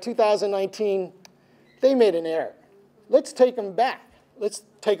in 2019, they made an error. Let's take them back. Let's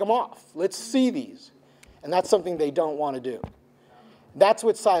take them off. Let's see these. And that's something they don't want to do. That's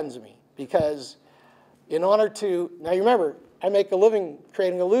what saddens me, because in order to, now you remember, I make a living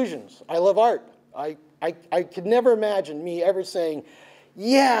creating illusions. I love art. I could never imagine me ever saying,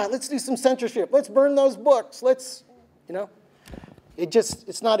 yeah, let's do some censorship. Let's burn those books. Let's, you know.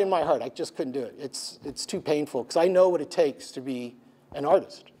 It's not in my heart. I just couldn't do it. It's too painful, because I know what it takes to be an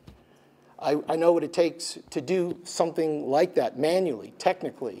artist. I know what it takes to do something like that manually,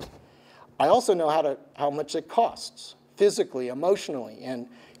 technically. I also know how much it costs, physically, emotionally, and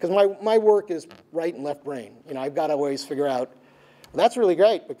because my work is right and left brain. You know, I've got to always figure out, well, that's really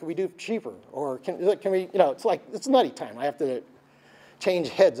great, but can we do it cheaper? Or can we, you know, it's nutty time. I have to change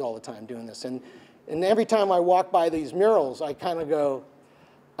heads all the time doing this. And every time I walk by these murals, I kind of go,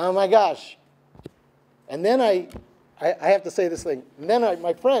 oh my gosh. And then I have to say this thing. And then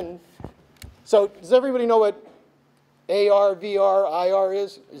my friend, so does everybody know what AR, VR, IR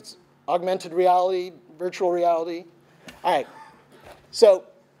is? It's augmented reality, virtual reality. All right. So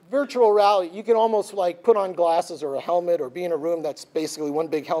virtual reality, you can almost like put on glasses or a helmet or be in a room that's basically one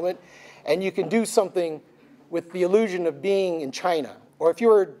big helmet, and you can do something with the illusion of being in China. Or if you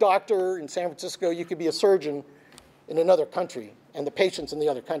were a doctor in San Francisco, you could be a surgeon in another country, and the patient's in the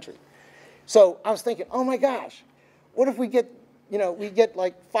other country. So I was thinking, oh my gosh, what if we get, you know, we get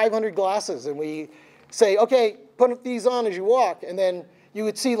like 500 glasses and we say, okay, put these on as you walk, and then you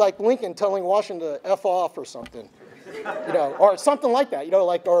would see like Lincoln telling Washington to F off or something, you know, or something like that, you know,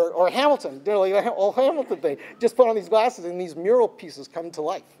 like, or Hamilton, you know, like the whole Hamilton thing. Just put on these glasses and these mural pieces come to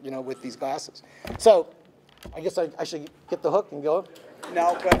life, you know, with these glasses. So I guess I should get the hook and go.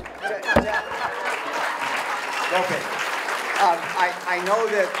 No, but okay. I know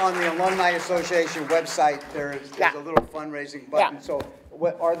that on the Alumni Association website there's a little fundraising button. Yeah. So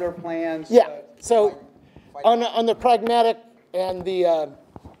what are there plans? Yeah. So on the pragmatic and the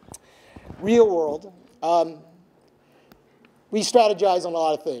real world, we strategize on a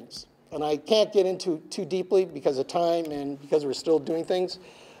lot of things, and I can't get into too deeply because of time and because we're still doing things.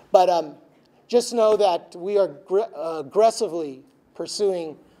 But just know that we are aggressively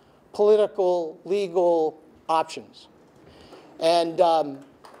pursuing political, legal options. And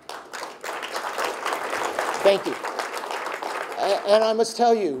thank you. And I must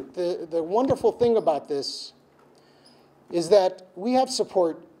tell you, the wonderful thing about this is that we have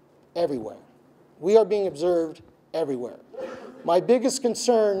support everywhere. We are being observed everywhere. My biggest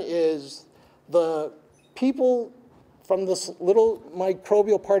concern is the people from this little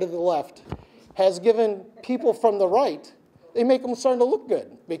microbial part of the left has given people from the right, they make them starting to look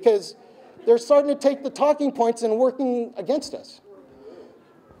good because they're starting to take the talking points and working against us.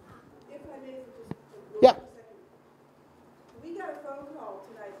 If I may, yeah. We got a phone call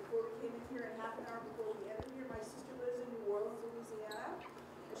tonight before we came in here, and half an hour before we entered here. My sister lives in New Orleans, Louisiana,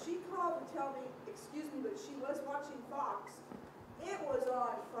 and she called to tell me, excuse me, but she was watching Fox. It was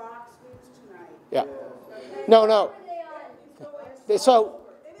on Fox News tonight. Yeah. Okay? No. So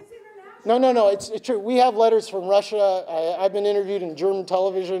No, it's true. We have letters from Russia. I've been interviewed in German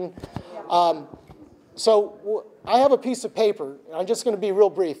television. So I have a piece of paper. I'm just going to be real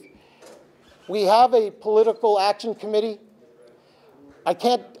brief. We have a political action committee. I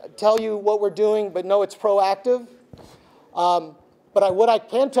can't tell you what we're doing, but no, it's proactive. But what I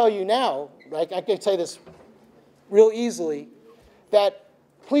can tell you now, I can say this real easily, that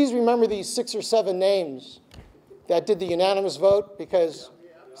please remember these 6 or 7 names that did the unanimous vote, because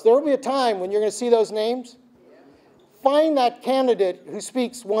there will be a time when you're going to see those names. Find that candidate who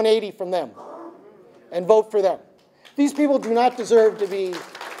speaks 180 from them and vote for them. These people do not deserve to be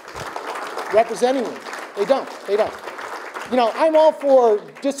representing me. They don't. They don't. You know, I'm all for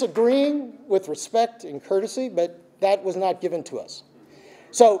disagreeing with respect and courtesy, but that was not given to us.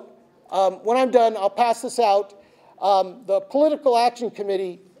 So when I'm done, I'll pass this out. The Political Action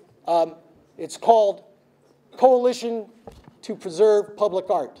Committee, it's called Coalition to Preserve Public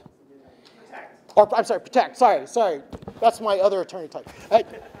Art. Or, I'm sorry, protect. Sorry. That's my other attorney type.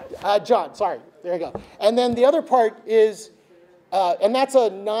 John, sorry. There you go. And then the other part is, and that's a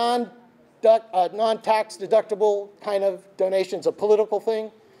non-tax deductible kind of donation. It's a political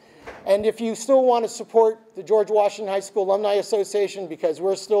thing. And if you still want to support the George Washington High School Alumni Association, because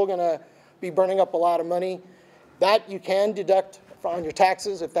we're still going to be burning up a lot of money, that you can deduct on your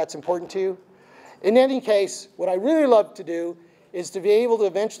taxes if that's important to you. In any case, what I really love to do is to be able to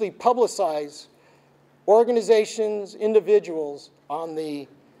eventually publicize organizations, individuals on the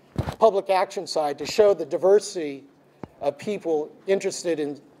public action side to show the diversity of people interested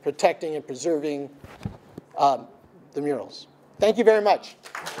in protecting and preserving the murals. Thank you very much.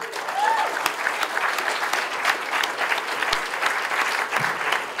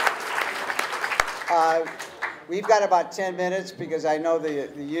 We've got about 10 minutes because I know the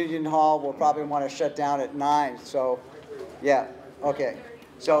Union Hall will probably want to shut down at 9. So, yeah, okay.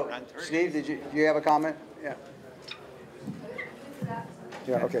 So, Steve, do you have a comment? Yeah.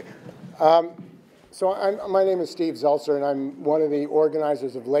 Yeah, okay. So my name is Steve Zeltzer, and I'm one of the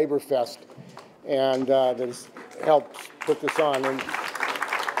organizers of Labor Fest, and that has helped put this on. And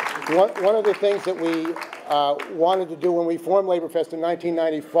one of the things that we wanted to do when we formed Labor Fest in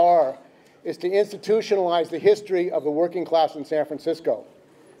 1994 is to institutionalize the history of the working class in San Francisco,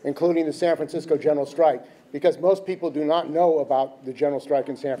 including the San Francisco General Strike, because most people do not know about the General Strike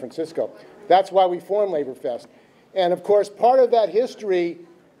in San Francisco. That's why we formed Labor Fest. And of course, part of that history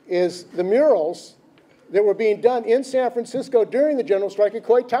is the murals that were being done in San Francisco during the General Strike at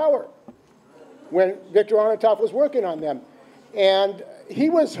Coit Tower, when Victor Arnautoff was working on them. And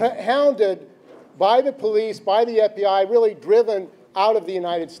he was hounded by the police, by the FBI, really driven out of the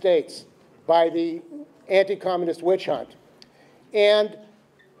United States by the anti-communist witch hunt. And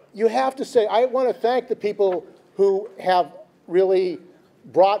you have to say, I want to thank the people who have really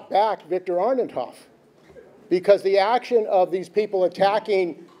brought back Victor Arnautoff, because the action of these people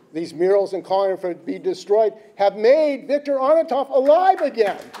attacking these murals and calling for it to be destroyed have made Victor Arnautoff alive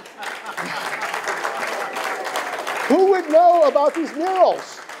again. Who would know about these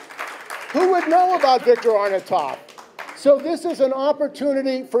murals? Who would know about Victor Arnautoff? So this is an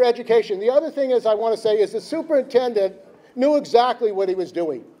opportunity for education. The other thing is I want to say is the superintendent knew exactly what he was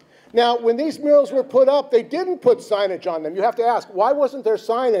doing. Now, when these murals were put up, they didn't put signage on them. You have to ask, why wasn't there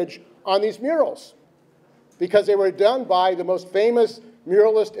signage on these murals? Because they were done by the most famous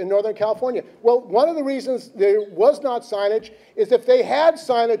muralist in Northern California. Well, one of the reasons there was not signage is if they had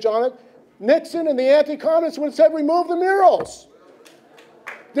signage on it, Nixon and the anti-communists would have said, remove the murals.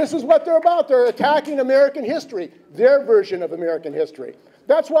 This is what they're about. They're attacking American history, their version of American history.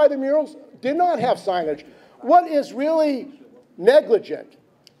 That's why the murals did not have signage. What is really negligent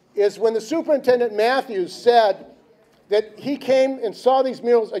is when the Superintendent Matthews said that he came and saw these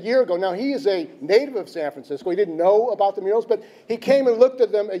murals a year ago. Now, he is a native of San Francisco. He didn't know about the murals, but he came and looked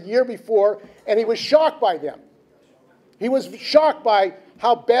at them a year before, and he was shocked by them. He was shocked by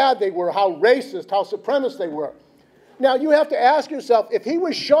how bad they were, how racist, how supremacist they were. Now, you have to ask yourself, if he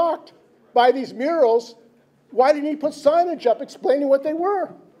was shocked by these murals, why didn't he put signage up explaining what they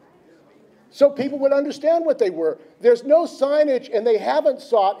were? So people would understand what they were. There's no signage, and they haven't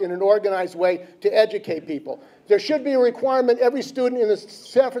sought in an organized way to educate people. There should be a requirement every student in the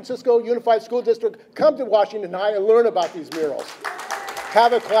San Francisco Unified School District come to Washington High and learn about these murals.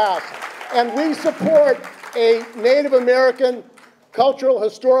 Have a class. And we support a Native American Cultural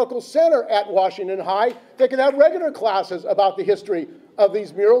Historical Center at Washington High that can have regular classes about the history of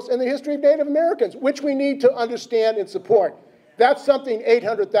these murals and the history of Native Americans, which we need to understand and support. That's something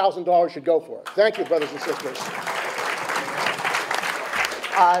 $800,000 should go for. Thank you, brothers and sisters.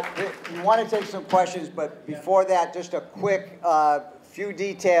 We want to take some questions, but before that, just a quick few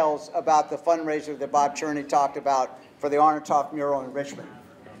details about the fundraiser that Bob Cherney talked about for the Anautaoff mural in Richmond.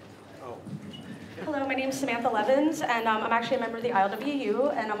 Hello, my name is Samantha Levins, and I'm actually a member of the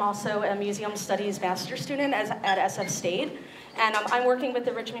ILWU, and I'm also a Museum Studies master's student at SF State. And I'm working with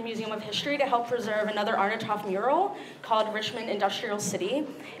the Richmond Museum of History to help preserve another Anautaoff mural called Richmond Industrial City.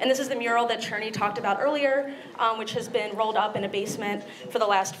 And this is the mural that Cherney talked about earlier, which has been rolled up in a basement for the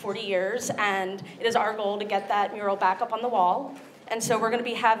last 40 years. And it is our goal to get that mural back up on the wall. And so we're going to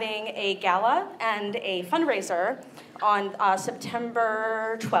be having a gala and a fundraiser on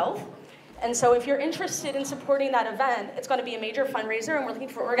September 12th. And so if you're interested in supporting that event, it's going to be a major fundraiser, and we're looking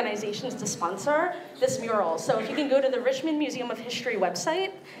for organizations to sponsor this mural. So if you can go to the Richmond Museum of History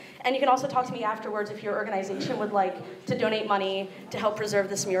website, and you can also talk to me afterwards if your organization would like to donate money to help preserve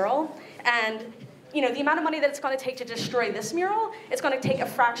this mural. And you know, the amount of money that it's going to take to destroy this mural, it's going to take a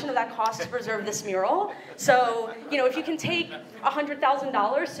fraction of that cost to preserve this mural. So, you know, if you can take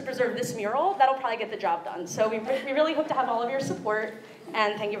 $100,000 to preserve this mural, that'll probably get the job done. So we really hope to have all of your support,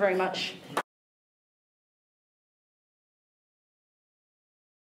 and thank you very much.